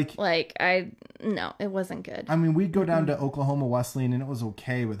 No, it wasn't good. I mean, we'd go down to Oklahoma Wesleyan and it was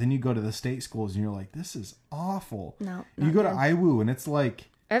okay, but then you go to the state schools and you're like, this is awful. No. You go to IWU and it's like...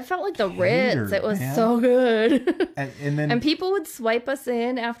 It felt like the Ritz. It was so good. and people would swipe us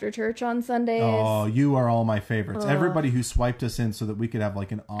in after church on Sundays. Oh, you are all my favorites. Everybody who swiped us in so that we could have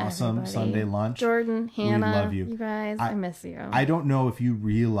like an awesome Sunday lunch. Jordan, Hannah, we love you. You guys, I miss you. I don't know if you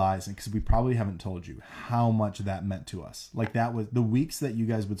realize, because we probably haven't told you how much that meant to us. Like that was the weeks that you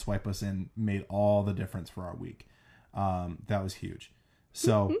guys would swipe us in made all the difference for our week. That was huge.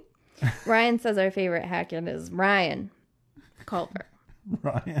 So Ryan says our favorite Hacken is Ryan Culver.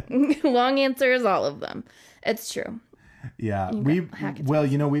 Ryan. Long answer is all of them. It's true. Yeah. We've got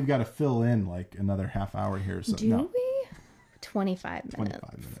to fill in like another half hour here. So we? 25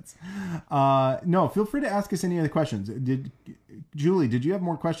 minutes. No, feel free to ask us any other questions. Julie, did you have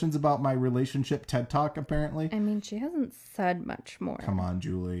more questions about my relationship TED Talk apparently? I mean, she hasn't said much more. Come on,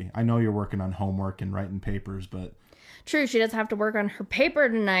 Julie. I know you're working on homework and writing papers, but... True, she does have to work on her paper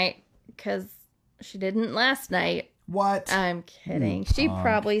tonight because she didn't last night. What? I'm kidding. She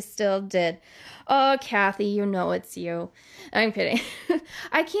probably still did. Oh, Kathy, you know it's you. I'm kidding.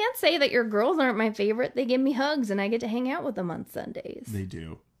 I can't say that your girls aren't my favorite. They give me hugs and I get to hang out with them on Sundays. They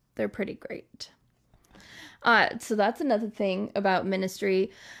do. They're pretty great. So that's another thing about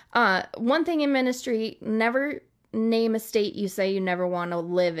ministry. One thing in ministry, never name a state you say you never want to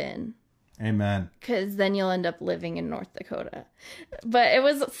live in. Amen. Because then you'll end up living in North Dakota. But it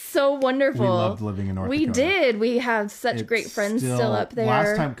was so wonderful. We loved living in North Dakota. We did. We have such great friends still up there.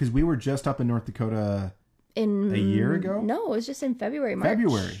 Last time, because we were just up in North Dakota a year ago? No, it was just in March.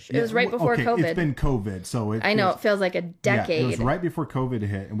 February. It was right before COVID. It's been COVID. So I know, it feels like a decade. Yeah, it was right before COVID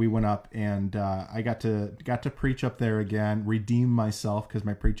hit, and we went up, and I got to preach up there again, redeem myself, because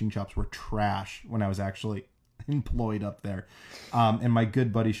my preaching chops were trash when I was actually employed up there. And my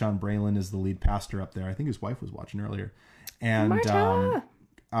good buddy Sean Braylon is the lead pastor up there. I think his wife was watching earlier. And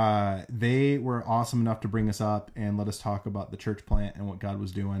they were awesome enough to bring us up and let us talk about the church plant and what God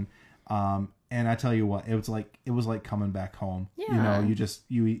was doing. And I tell you what, it was like coming back home. Yeah. You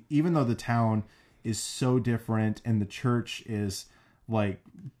know, even though the town is so different and the church is like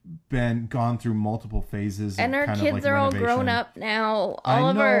gone through multiple phases, and our kids are all grown up now. All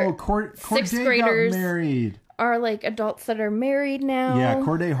of our sixth graders got married. Are like adults that are married now. Yeah,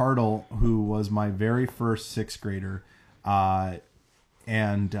 Corday Hartle, who was my very first sixth grader, and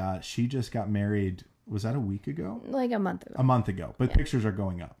she just got married. Was that a week ago? Like a month ago. A month ago, but pictures are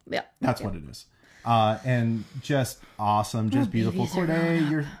going up. Yeah, that's what it is. And just awesome, just beautiful.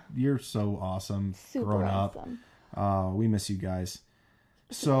 Corday, you're so awesome. Super grown awesome. up. We miss you guys.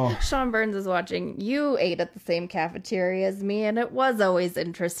 So Sean Burns is watching. You ate at the same cafeteria as me, and it was always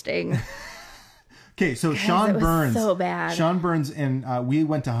interesting. Okay, so Sean Burns. So bad. Sean Burns, and we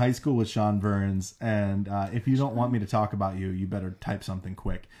went to high school with Sean Burns. And if you don't want me to talk about you, you better type something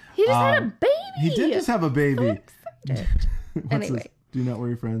quick. He just had a baby. He did just have a baby. So anyway, this? Do not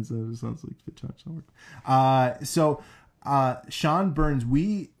worry, friends. It sounds like fit touch. So Sean Burns,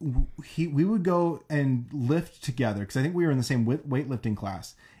 we would go and lift together because I think we were in the same weightlifting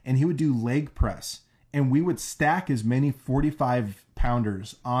class, and he would do leg press. And we would stack as many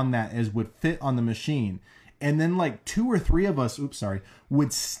 45-pounders on that as would fit on the machine. And then like 2 or 3 of us,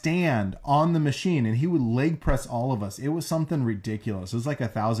 would stand on the machine and he would leg press all of us. It was something ridiculous. It was like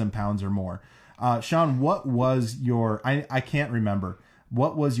 1,000 pounds or more. Sean, what was your, I can't remember.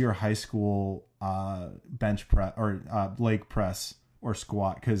 What was your high school bench press or leg press or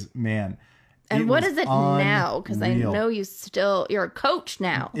squat? Because man, and what is it now? Because I know you're a coach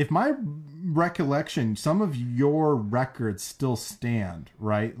now. If my recollection, some of your records still stand,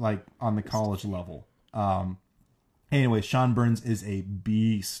 right? Like on the college level. Anyway, Sean Burns is a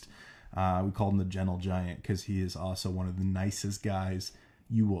beast. We call him the Gentle Giant because he is also one of the nicest guys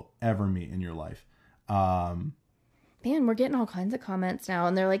you will ever meet in your life. Man, we're getting all kinds of comments now,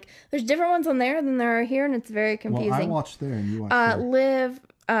 and they're like, there's different ones on there than there are here, and it's very confusing. Well, I watched there and you watched there. Live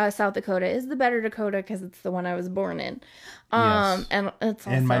South Dakota is the better Dakota because it's the one I was born in. Yes. And it's also...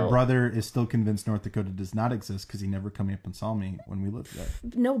 And my brother is still convinced North Dakota does not exist because he never came up and saw me when we lived there.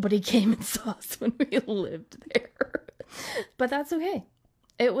 Nobody came and saw us when we lived there. But that's okay.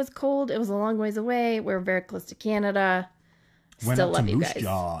 It was cold. It was a long ways away. We're very close to Canada. Went Still up love to you Moose guys.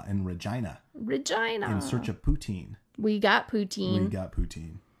 Jaw and Regina. In search of poutine. We got poutine.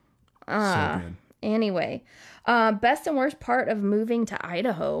 So good. Anyway, best and worst part of moving to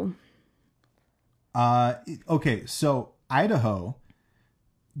Idaho. Okay, so Idaho,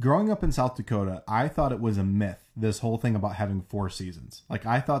 growing up in South Dakota, I thought it was a myth, this whole thing about having 4 seasons. Like,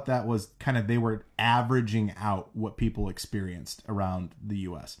 I thought that was kind of, they were averaging out what people experienced around the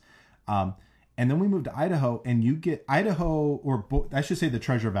U.S. And then we moved to Idaho, and you get Idaho, or I should say the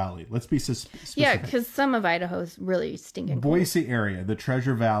Treasure Valley. Let's be specific. Yeah, because some of Idaho's really stinking cold. Boise area, the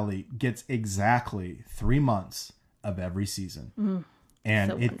Treasure Valley, gets exactly 3 months of every season.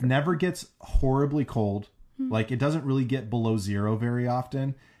 And so it wonderful. Never gets horribly cold. Like, it doesn't really get below 0 very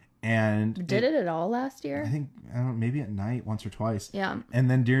often. And did it at all last year? I think, I don't know, maybe at night once or twice. Yeah.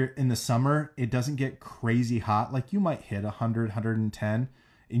 And then in the summer, it doesn't get crazy hot. Like, you might hit 100, 110,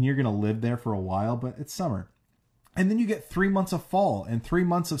 and you're going to live there for a while, but it's summer. And then you get 3 months of fall and 3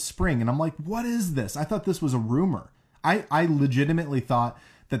 months of spring. And I'm like, what is this? I thought this was a rumor. I legitimately thought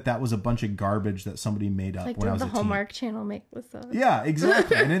that was a bunch of garbage that somebody made up when I was a teen. Did the Hallmark Channel make this up? Yeah,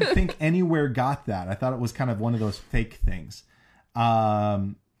 exactly. I didn't think anywhere got that. I thought it was kind of one of those fake things.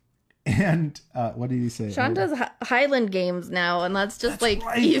 And what did he say? Sean does Highland games now, and that's right.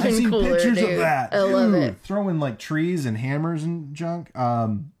 Even I've seen cooler. Pictures dude. of that. I love it. Throwing like trees and hammers and junk.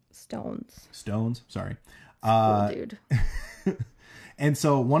 Stones. Sorry. Cool, dude. And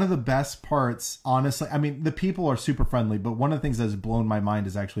so one of the best parts, honestly, I mean, the people are super friendly, but one of the things that has blown my mind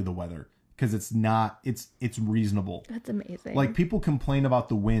is actually the weather, because it's reasonable. That's amazing. Like, people complain about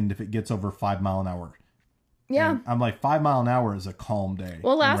the wind if it gets over 5 mile an hour. Yeah. And I'm like, 5 mile an hour is a calm day.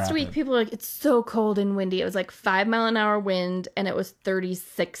 Well, last week people were like, it's so cold and windy. It was like 5 mile an hour wind, and it was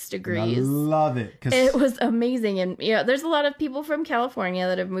 36 degrees. I love it. It was amazing. And there's a lot of people from California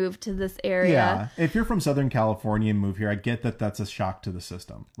that have moved to this area. Yeah. If you're from Southern California and move here, I get that that's a shock to the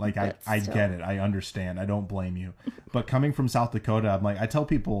system. Like, I get it. I understand. I don't blame you. But coming from South Dakota, I'm like, I tell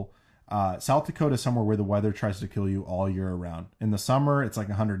people, South Dakota is somewhere where the weather tries to kill you all year around. In the summer, it's like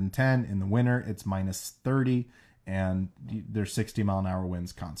 110. In the winter, it's minus 30. And there's 60 mile an hour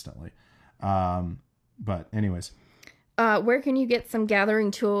winds constantly. But anyways. Where can you get some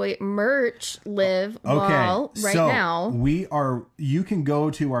Gathering 208 merch, Liv? Okay. Well, now. You can go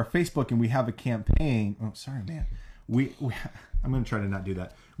to our Facebook, and we have a campaign. Oh, sorry, man. I'm going to try to not do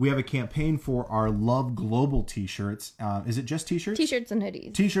that. We have a campaign for our Love Global t-shirts. Is it just t-shirts? T-shirts and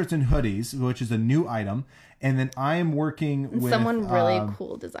hoodies. T-shirts and hoodies, which is a new item. And then I am working with... Someone really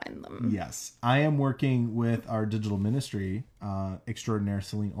cool designed them. Yes. I am working with our digital ministry extraordinaire,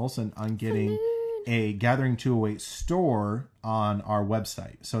 Celine Olson, on getting a Gathering 208 store on our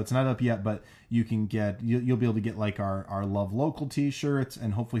website. So it's not up yet, but you can you'll be able to get like our Love Local t-shirts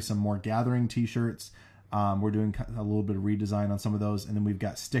and hopefully some more Gathering t-shirts. We're doing a little bit of redesign on some of those, and then we've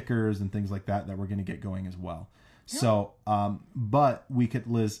got stickers and things like that we're going to get going as well. Yep. So, but we could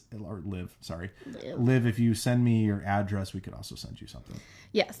Liv, if you send me your address, we could also send you something.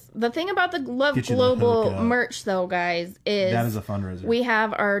 Yes. The thing about the Love Global merch, though, guys, is that is a fundraiser. We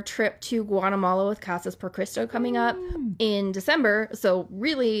have our trip to Guatemala with Casas por Cristo coming up in December. So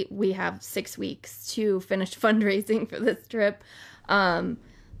really, we have 6 weeks to finish fundraising for this trip.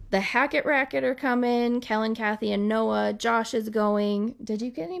 The Hackett Racket are coming. Kellen, Kathy, and Noah. Josh is going. Did you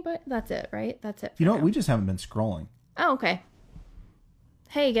get anybody? That's it, right? That's it. You know what? We just haven't been scrolling. Oh, okay.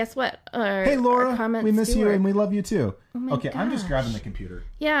 Hey, guess what? Hey, Laura. We miss you and we love you too. Oh okay, gosh. I'm just grabbing the computer.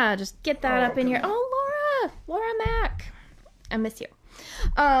 Yeah, just get that up in here. Oh, Laura Mack. I miss you.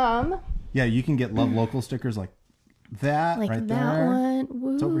 Yeah, you can get Love Local stickers like that right there. Like that one.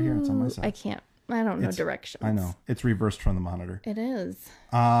 Woo. It's over here. It's on my side. I don't know directions. I know. It's reversed from the monitor. It is.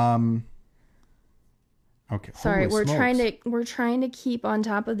 Okay. Sorry, we're trying to keep on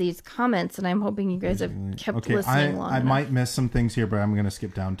top of these comments, and I'm hoping you guys have kept listening long enough. I might miss some things here, but I'm going to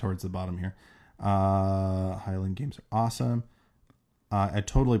skip down towards the bottom here. Highland games are awesome. I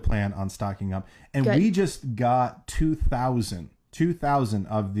totally plan on stocking up. And we just got 2,000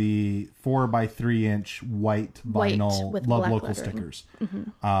 of the 4x3 inch white vinyl Love Local lettering. Stickers.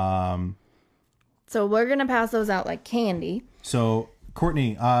 Mm-hmm. So we're going to pass those out like candy. So,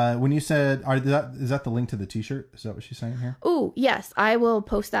 Courtney, when you said, is that the link to the t-shirt? Is that what she's saying here? Oh, yes. I will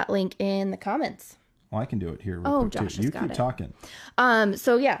post that link in the comments. Well, I can do it here. Josh has got it. You keep talking.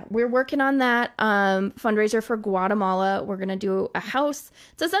 So yeah, we're working on that fundraiser for Guatemala. We're going to do a house.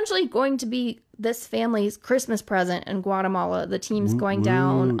 It's essentially going to be this family's Christmas present in Guatemala. The team's going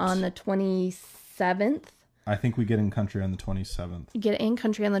down on the 27th. I think we get in country on the 27th. Get in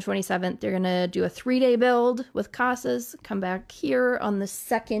country on the 27th. They're going to do a 3-day build with Casas. Come back here on the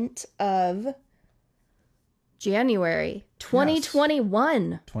 2nd of January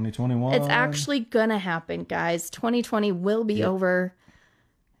 2021. Yes. 2021. It's actually going to happen, guys. 2020 will be over.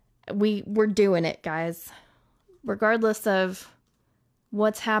 We're doing it, guys. Regardless of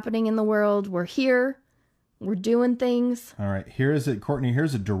what's happening in the world. We're here. We're doing things. All right. Here's it, Courtney.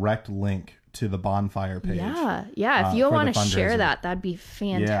 Here's a direct link to the bonfire page. Yeah. If you want to share that, that'd be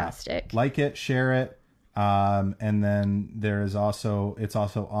fantastic. Yeah. Like it, share it. And then it's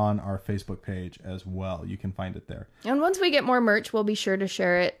also on our Facebook page as well. You can find it there. And once we get more merch, we'll be sure to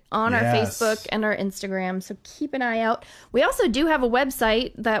share it on our Facebook and our Instagram. So keep an eye out. We also do have a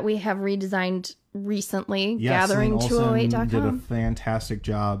website that we have redesigned recently. Gathering208.com. Did a fantastic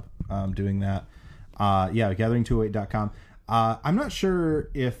job doing that. Gathering208.com. I'm not sure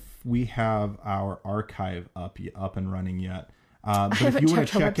if we have our archive up and running yet. But if you want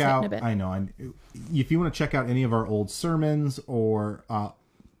to check out, if you want to check out any of our old sermons or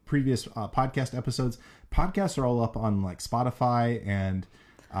previous podcast episodes, podcasts are all up on like Spotify and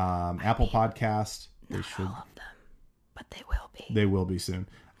Apple Podcast. Not all of them, but they will be. They will be soon.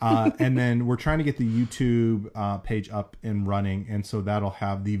 And then we're trying to get the YouTube page up and running, and so that'll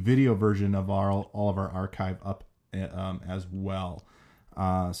have the video version of all of our archive up as well.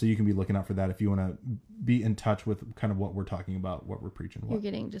 So you can be looking out for that if you want to be in touch with kind of what we're talking about, what we're preaching. You're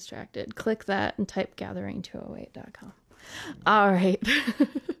getting distracted. Click that and type gathering208.com. All right.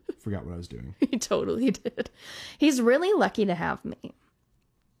 Forgot what I was doing. He totally did. He's really lucky to have me.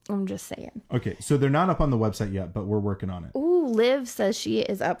 I'm just saying. Okay, so they're not up on the website yet, but we're working on it. Ooh, Liv says she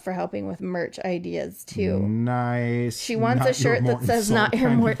is up for helping with merch ideas too. Nice. She wants a shirt that says "Not Your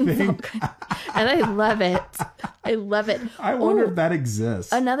Morton Salt," and I love it. I love it. I wonder if that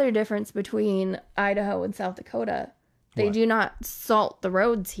exists. Another difference between Idaho and South Dakota. They do not salt the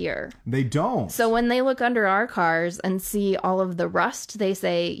roads here. They don't. So when they look under our cars and see all of the rust, they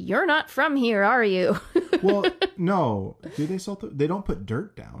say, "You're not from here, are you?" Well, no. Do they salt? They don't put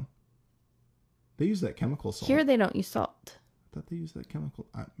dirt down. They use that chemical salt. Here they don't use salt. I thought they use that chemical.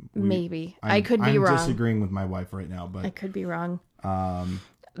 Maybe. I could be wrong. I'm disagreeing with my wife right now, but I could be wrong.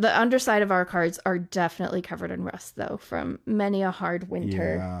 The underside of our cars are definitely covered in rust, though, from many a hard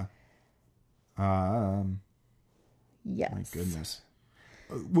winter. Yeah. Yes. My goodness.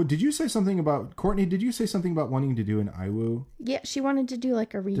 Did you say something about Courtney? Did you say something about wanting to do an IWU? Yeah, she wanted to do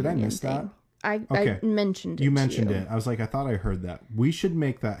like a reunion. Did I miss thing. that? I mentioned it. You mentioned it. I was like, I thought I heard that. We should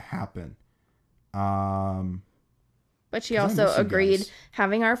make that happen. But she also agreed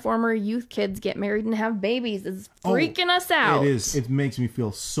having our former youth kids get married and have babies is freaking us out. It is. It makes me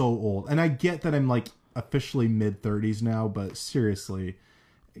feel so old. And I get that I'm like officially mid-30s now, but seriously.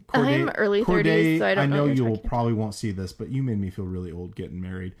 I'm early 30s, so I don't know. I know you probably won't see this, but you made me feel really old getting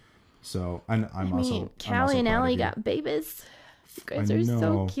married. So I'm also Callie and Allie got babies. You guys are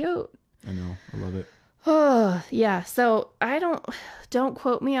so cute. I know. I love it. Oh, yeah. So don't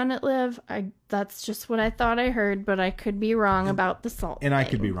quote me on it, Liv. That's just what I thought I heard, but I could be wrong about the salt. And I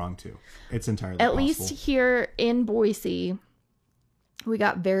could be wrong too. It's entirely possible. At least here in Boise, we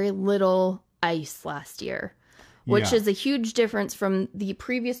got very little ice last year, which is a huge difference from the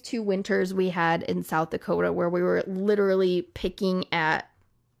previous 2 winters we had in South Dakota, where we were literally picking at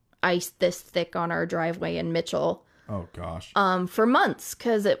ice this thick on our driveway in Mitchell. Oh gosh. For months,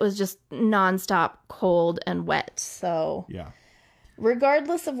 because it was just nonstop cold and wet. So yeah.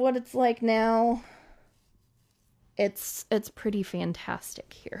 Regardless of what it's like now, it's pretty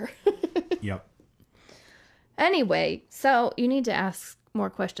fantastic here. Yep. Anyway, so you need to ask more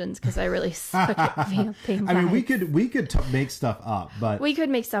questions because I really suck at vamping. I mean, we could make stuff up, but we could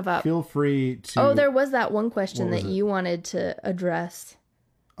make stuff up. Feel free to. Oh, there was that one question that you wanted to address.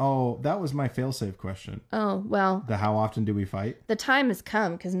 Oh, that was my fail-safe question. Oh, well. How often do we fight? The time has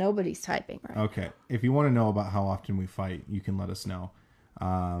come because nobody's typing right. Okay. If you want to know about how often we fight, you can let us know.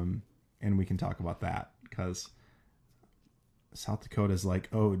 And we can talk about that because South Dakota's like,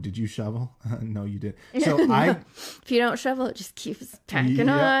 oh, did you shovel? No, you didn't. So if you don't shovel, it just keeps packing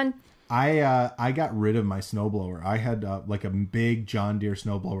on. I got rid of my snowblower. I had like a big John Deere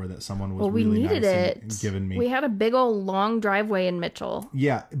snowblower that someone was really nice and given me. We had a big old long driveway in Mitchell.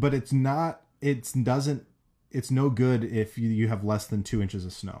 Yeah, but it's no good if you have less than 2 inches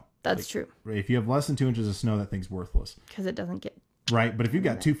of snow. That's true. If you have less than 2 inches of snow, that thing's worthless. Because it doesn't get... Right, but if you've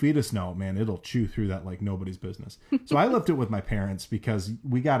got 2 feet of snow, man, it'll chew through that like nobody's business. So I left it with my parents because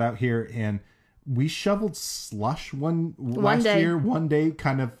we got out here and we shoveled slush one day,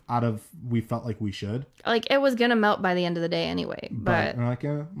 kind of out of, we felt like we should. Like it was going to melt by the end of the day anyway. But we're like,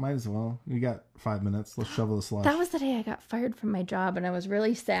 yeah, might as well. We got 5 minutes. Let's shovel the slush. That was the day I got fired from my job and I was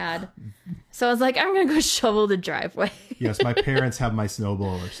really sad. So I was like, I'm going to go shovel the driveway. Yes, my parents have my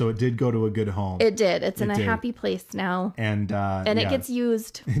snowblower. So it did go to a good home. It did. It's in a happy place now. And it gets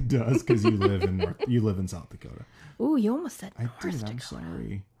used. It does because you live in South Dakota. Ooh, you almost said North Dakota. I'm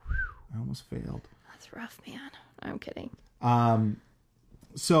sorry. I almost failed. That's rough, man. I'm kidding.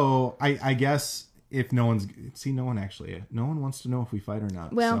 So I guess if no one wants to know if we fight or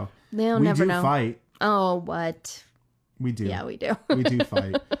not. Well, so they'll never know. We do fight. Oh, what? We do. Yeah, we do. We do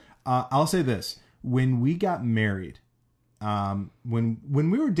fight. I'll say this: when we got married, when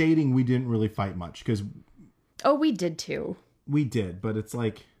we were dating, we didn't really fight much because. Oh, we did too. We did, but it's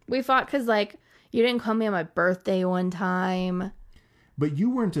like we fought because like you didn't call me on my birthday one time. But you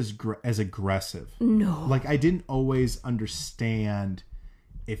weren't as aggressive. No. Like I didn't always understand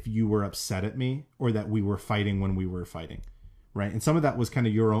if you were upset at me or that we were fighting when we were fighting. Right. And some of that was kind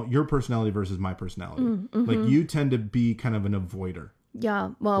of your personality versus my personality. Mm-hmm. Like you tend to be kind of an avoider.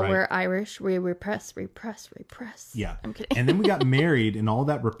 Yeah. Well, right? We're Irish. We repress. Yeah. I'm kidding. And then we got married and all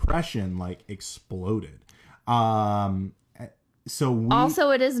that repression like exploded. So also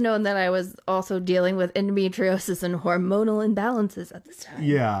it is known that I was also dealing with endometriosis and hormonal imbalances at this time.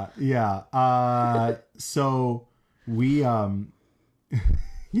 Yeah. So we,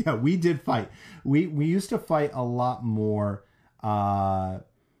 yeah, we did fight. We used to fight a lot more.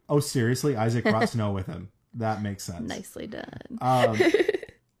 Oh, seriously? Isaac brought snow with him. That makes sense. Nicely done.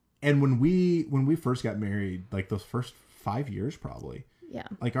 And when we first got married, like those first 5 years, probably, yeah,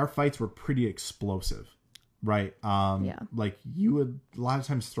 like our fights were pretty explosive, right? Yeah. Like you would a lot of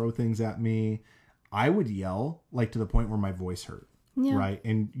times throw things at me. I would yell like to the point where my voice hurt. Yeah. Right.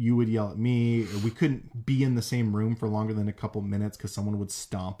 And you would yell at me. We couldn't be in the same room for longer than a couple minutes because someone would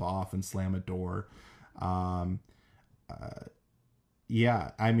stomp off and slam a door.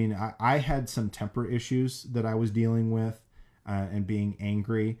 Yeah. I mean, I had some temper issues that I was dealing with and being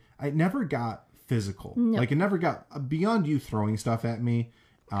angry. I never got physical. No. Like it never got beyond you throwing stuff at me.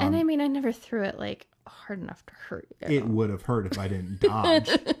 And I mean, I never threw it like hard enough to hurt you. It would have hurt if I didn't dodge.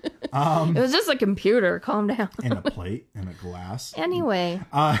 It was just a computer. Calm down. And a plate and a glass. Anyway.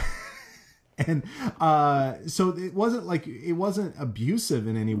 And so it wasn't abusive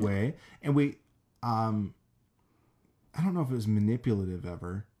in any way. And we, I don't know if it was manipulative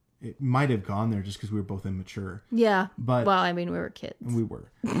ever. It might have gone there just because we were both immature. Yeah. But well, I mean, we were kids. We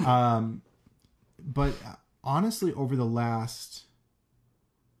were. But honestly, over the last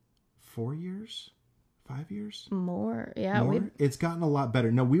 4 years, 5 years, more. Yeah. It's gotten a lot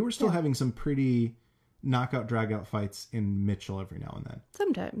better. No, we were still having some pretty knockout, drag out fights in Mitchell every now and then.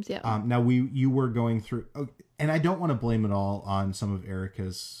 Sometimes, yeah. Now you were going through, and I don't want to blame it all on some of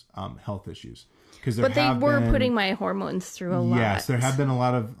Erica's health issues. But they were putting my hormones through a lot. Yes, there have been a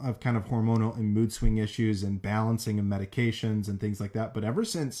lot of kind of hormonal and mood swing issues and balancing of medications and things like that. But ever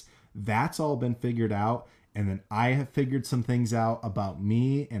since that's all been figured out, and then I have figured some things out about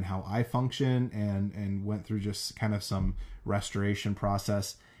me and how I function and went through just kind of some restoration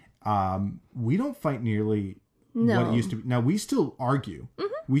process, we don't fight nearly what it used to be. Now, we still argue.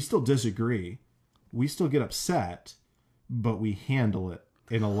 Mm-hmm. We still disagree. We still get upset, but we handle it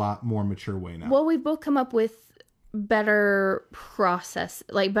in a lot more mature way now. Well, we've both come up with better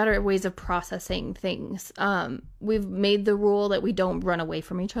ways of processing things. We've made the rule that we don't run away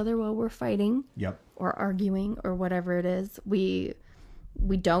from each other while we're fighting. Yep. Or arguing or whatever it is. We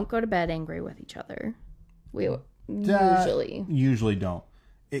don't go to bed angry with each other. We usually don't.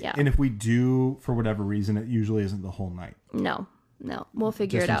 And if we do, for whatever reason, it usually isn't the whole night. No. We'll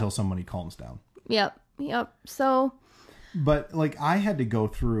figure it out. Just until somebody calms down. Yep. So... But like I had to go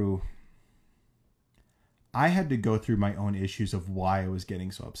through my own issues of why I was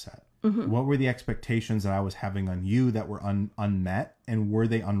getting so upset. Mm-hmm. What were the expectations that I was having on you that were unmet, and were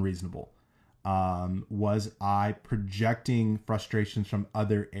they unreasonable? Was I projecting frustrations from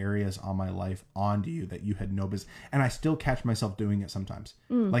other areas on my life onto you that you had no business? And I still catch myself doing it sometimes.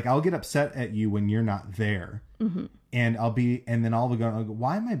 Like I'll get upset at you when you're not there, mm-hmm. and then I'll go,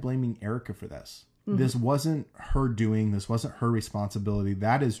 why am I blaming Erica for this? Mm-hmm. This wasn't her doing. This wasn't her responsibility.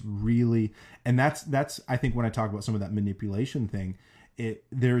 That is really, and that's I think when I talk about some of that manipulation thing,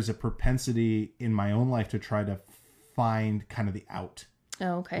 there's a propensity in my own life to try to find kind of the out.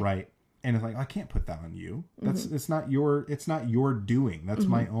 Oh, okay. Right. And it's like, I can't put that on you. That's mm-hmm. it's not your doing. That's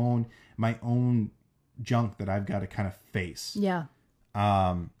mm-hmm. my own junk that I've got to kind of face. Yeah.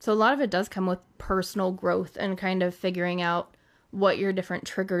 So a lot of it does come with personal growth and kind of figuring out what your different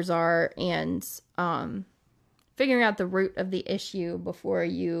triggers are and figuring out the root of the issue before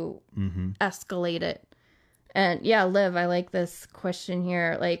you mm-hmm. escalate it. And yeah, Liv, I like this question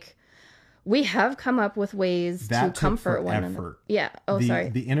here. Like, we have come up with ways to comfort one another. Yeah. Sorry.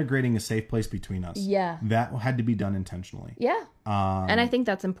 The integrating a safe place between us. Yeah. That had to be done intentionally. Yeah. And I think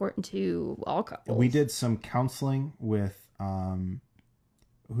that's important to all couples. We did some counseling with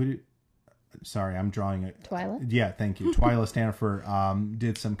sorry, I'm drawing it. Twyla? Yeah, thank you. Twyla Stanifer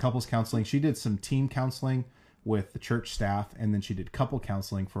did some couples counseling. She did some team counseling with the church staff, and then she did couple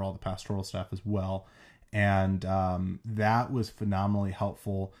counseling for all the pastoral staff as well. And that was phenomenally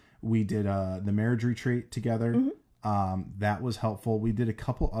helpful. We did the marriage retreat together. That was helpful. We did a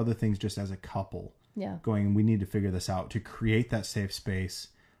couple other things just as a couple. Yeah. Going, we need to figure this out to create that safe space.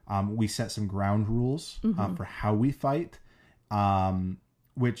 We set some ground rules for how we fight,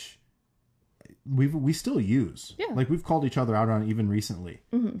 which we still use. Yeah. Like we've called each other out on even recently.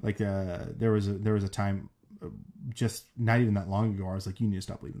 Like there was a time, just not even that long ago, I was like, you need to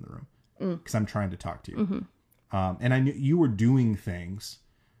stop leaving the room because I'm trying to talk to you. And I knew you were doing things,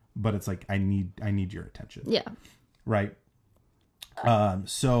 but it's like I need your attention. Yeah. Right.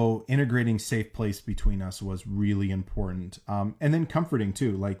 So integrating safe place between us was really important. And then comforting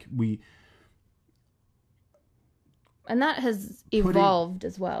too. Like and that has evolved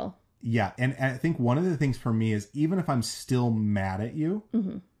as well. Yeah. And I think one of the things for me is even if I'm still mad at you,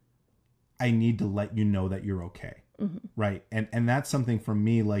 I need to let you know that you're okay. Right. And that's something for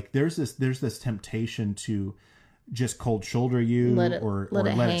me, like there's this temptation to just cold shoulder you let it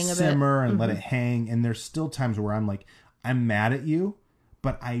simmer and let it hang. And there's still times where I'm like, I'm mad at you,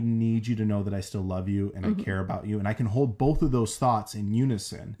 but I need you to know that I still love you and I care about you. And I can hold both of those thoughts in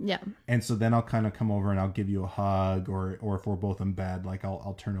unison. Yeah. And so then I'll kind of come over and I'll give you a hug, or if we're both in bed, like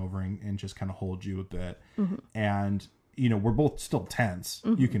I'll turn over and just kind of hold you a bit. And, you know, we're both still tense.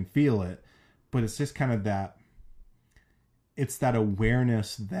 You can feel it, but it's just kind of it's that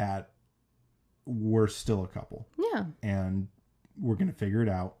awareness that we're still a couple. Yeah. And we're going to figure it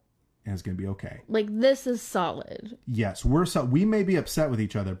out. And it's going to be okay. Like this is solid. Yes, we may be upset with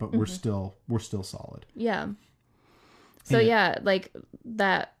each other, but we're still solid. Yeah. So like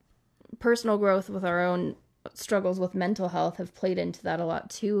that personal growth with our own struggles with mental health have played into that a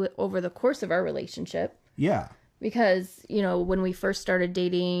lot too over the course of our relationship. Yeah. Because, you know, when we first started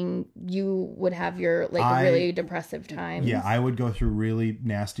dating, you would have your really depressive times. Yeah, I would go through really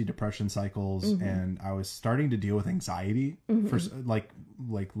nasty depression cycles, and I was starting to deal with anxiety for like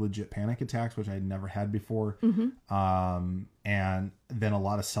legit panic attacks, which I had never had before. And then a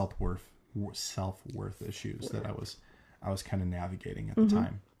lot of self-worth issues that I was kind of navigating at the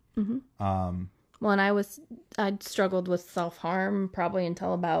time. Well, and I'd struggled with self-harm probably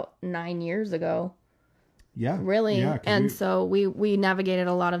until about 9 years ago. Yeah. Really. Yeah, and so we navigated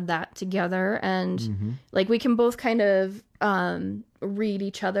a lot of that together, and like we can both kind of read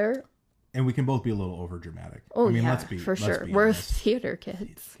each other. And we can both be a little over dramatic. Oh, I mean, let's be sure. We're honest. Theater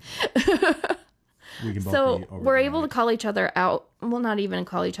kids. We can both be we're able to call each other out. Well, not even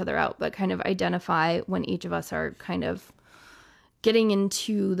call each other out, but kind of identify when each of us are kind of getting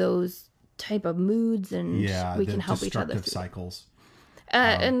into those type of moods, and we can help each other through cycles.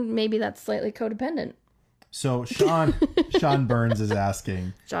 And maybe that's slightly codependent. So Sean Burns is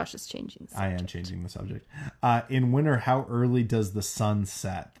asking. Josh is changing the subject. I am changing the subject. In winter, how early does the sun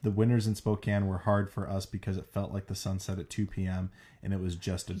set? The winters in Spokane were hard for us because it felt like the sun set at 2 p.m. and it was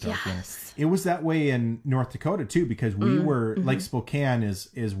just a dark winter. It was that way in North Dakota too, because we were like Spokane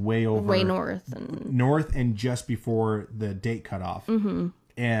is way north and just before the date cutoff.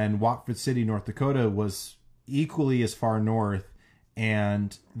 And Watford City, North Dakota was equally as far north,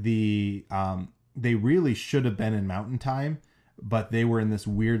 and they really should have been in mountain time, but they were in this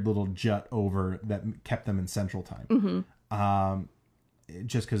weird little jut over that kept them in central time.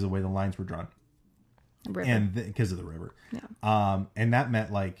 Just because of the way the lines were drawn. And because of the river. Yeah. And that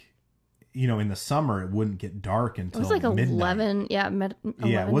meant like, you know, in the summer, it wouldn't get dark until midnight. It was like 11. Yeah. 11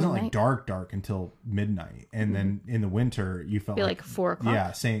 it wasn't like dark until midnight. And then in the winter, you felt like 4 o'clock.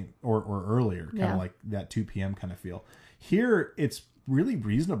 Yeah. Same or earlier, kind of like that 2 p.m. kind of feel. Here, it's really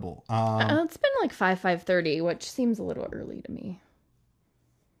reasonable. It's been like 5:30, which seems a little early to me.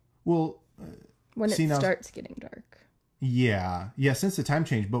 Well, when it starts getting dark. Yeah, since the time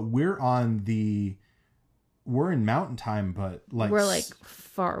change, but we're in mountain time, but like we're like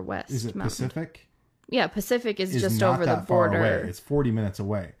far west. Is it Pacific? Yeah, Pacific is just over the border. Far away. It's 40 minutes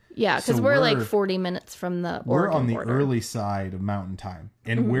away. Yeah, because we're like 40 minutes from the Oregon We're on the border. early side of mountain time,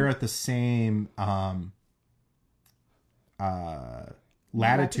 and we're at the same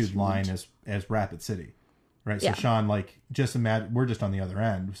latitude line as Rapid City, right? So Sean, like, just imagine we're just on the other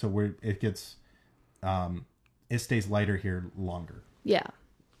end, so it gets it stays lighter here longer. Yeah,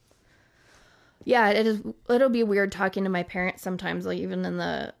 it'll be weird talking to my parents sometimes, like even in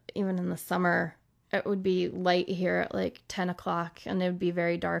the summer it would be light here at like 10 o'clock and it would be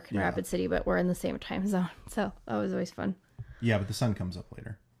very dark in Rapid City, but we're in the same time zone, so that was always fun. Yeah, but the sun comes up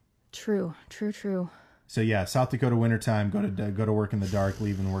later. True. So yeah, South Dakota wintertime, go to work in the dark,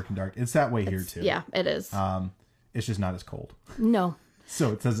 leave and work in dark. It's that way here too. Yeah, it is. It's just not as cold. No.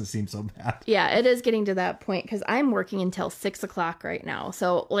 So it doesn't seem so bad. Yeah, it is getting to that point because I'm working until 6 o'clock right now.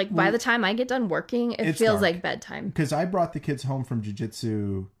 So like by the time I get done working, it feels like bedtime. Because I brought the kids home from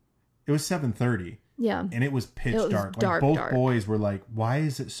jiu-jitsu. It was 7:30. Yeah. And it was pitch dark. Like both boys were like, why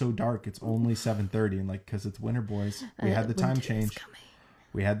is it so dark? It's only 7:30. And like, because it's winter, boys. We had the time change.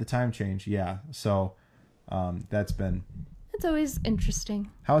 We had the time change. Yeah. So that's been... It's always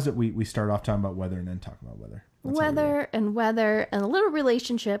interesting. How is it we start off talking about weather and then talk about weather? That's weather and a little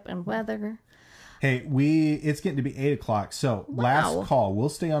relationship and weather. Hey, it's getting to be 8 o'clock. So last call. We'll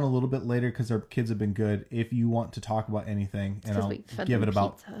stay on a little bit later because our kids have been good. If you want to talk about anything, and I'll give it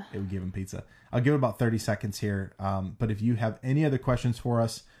about... We give them pizza. I'll give it about 30 seconds here. But if you have any other questions for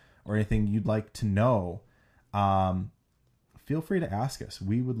us or anything you'd like to know, feel free to ask us.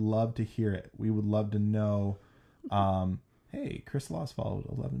 We would love to hear it. We would love to know. Hey, Chris Laws followed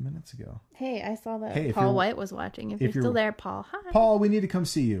 11 minutes ago. Hey, I saw that. Hey, Paul White was watching. If you're still there, Paul, hi. Paul, we need to come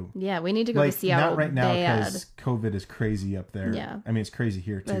see you. Yeah, we need to go to Seattle. Not right now because COVID is crazy up there. Yeah. I mean, it's crazy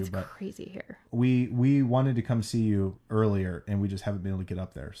here too. It's crazy here. We wanted to come see you earlier, and we just haven't been able to get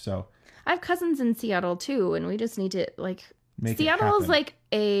up there. So I have cousins in Seattle too, and we just need to Seattle is like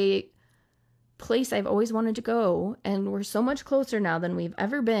a place I've always wanted to go, and we're so much closer now than we've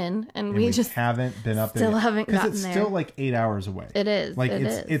ever been, and we just haven't been up there. Still haven't gotten it's there. Still like 8 hours away. It is.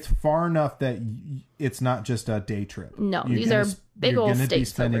 It's far enough that it's not just a day trip. No, these are big old states over here. You're going to be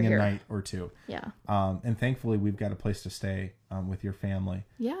spending a night or two. Yeah. And thankfully we've got a place to stay with your family.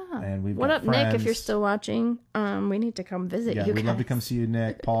 Yeah. And we've what got up, friends. Nick? If you're still watching, we need to come visit you guys. We'd love to come see you,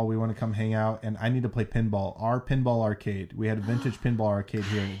 Nick. Paul, we want to come hang out, and I need to play pinball. Our pinball arcade. We had a vintage pinball arcade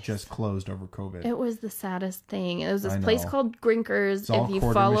here, and it just closed over COVID. It was the saddest thing. It was this place called Grinkers. If you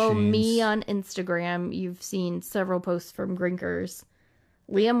follow follow me on Instagram, you've seen several posts from Grinkers.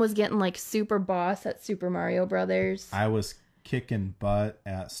 Liam was getting like super boss at Super Mario Brothers. I was kicking butt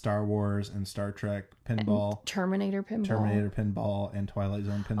at Star Wars and Star Trek pinball, and Terminator pinball, and Twilight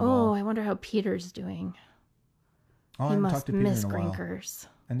Zone pinball. Oh, I wonder how Peter's doing. Oh, he I must talked to Peter miss in a while. Grinkers.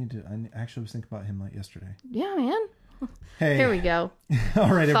 I actually was thinking about him like yesterday. Yeah, man. Hey, here we go.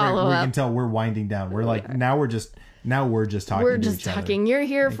 All right, everybody, we can tell we're winding down. We're like now we're just talking. We're just talking. You're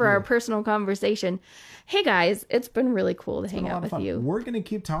here for our personal conversation. Hey guys, it's been really cool to hang out with you. We're gonna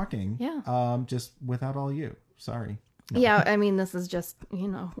keep talking. Yeah. Just without all you. Sorry. No. Yeah, I mean, this is just,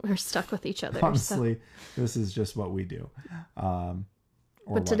 we're stuck with each other. Honestly, this is just what we do.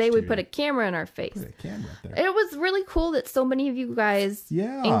 But today we put a camera in our face. Put a camera up there. It was really cool that so many of you guys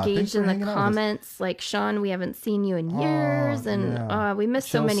engaged in the comments. Like Sean, we haven't seen you in years, and we miss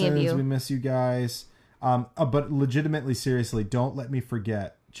so many of you. We miss you guys. But legitimately, seriously, don't let me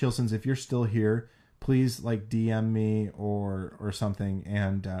forget. Chilsons, if you're still here, please DM me or something,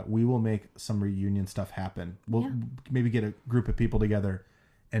 and we will make some reunion stuff happen. We'll maybe get a group of people together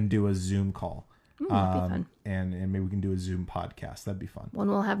and do a Zoom call. That'd be fun. And maybe we can do a Zoom podcast. That'd be fun. When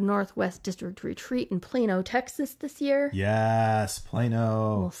we'll have Northwest District Retreat in Plano, Texas this year. Yes,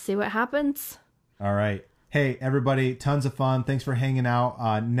 Plano. We'll see what happens. All right. Hey, everybody, tons of fun. Thanks for hanging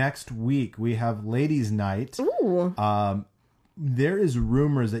out. Next week, we have Ladies' Night. Ooh. There is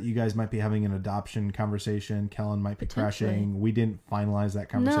rumors that you guys might be having an adoption conversation. Kellen might be crashing. We didn't finalize that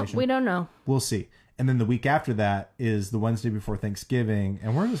conversation. No, we don't know. We'll see. And then the week after that is the Wednesday before Thanksgiving.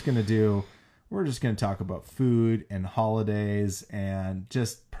 And we're just going to talk about food and holidays and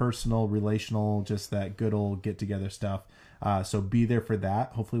just personal, relational, just that good old get-together stuff. So be there for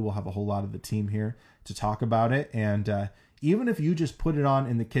that. Hopefully we'll have a whole lot of the team here to talk about it. And even if you just put it on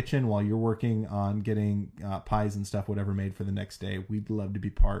in the kitchen while you're working on getting pies and stuff, whatever made for the next day, we'd love to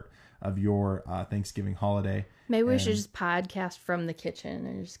be part of your Thanksgiving holiday. Maybe we should just podcast from the kitchen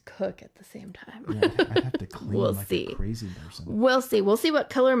and just cook at the same time. Yeah, I'd have to clean see. A crazy person. We'll see. We'll see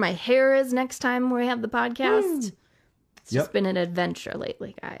what color my hair is next time we have the podcast. Woo! It's just been an adventure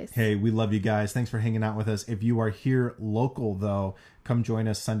lately, guys. Hey, we love you guys. Thanks for hanging out with us. If you are here local, though, come join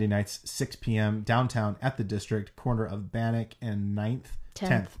us Sunday nights, 6 p.m. downtown at the District, corner of Bannock and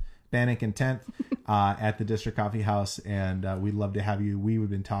 10th. Bannock and 10th at the District Coffee House. And we'd love to have you. We've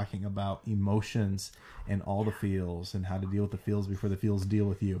been talking about emotions and all the feels and how to deal with the feels before the feels deal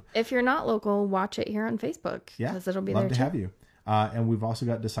with you. If you're not local, watch it here on Facebook. Yeah, because it'll be love there to too. Have you. And we've also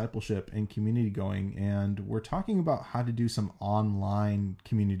got discipleship and community going, and we're talking about how to do some online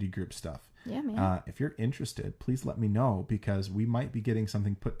community group stuff. Yeah, man. If you're interested, please let me know, because we might be getting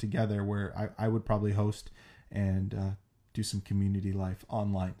something put together where I would probably host and do some community life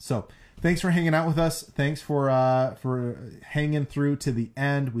online. So thanks for hanging out with us. Thanks for hanging through to the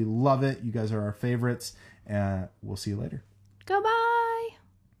end. We love it. You guys are our favorites. We'll see you later. Goodbye.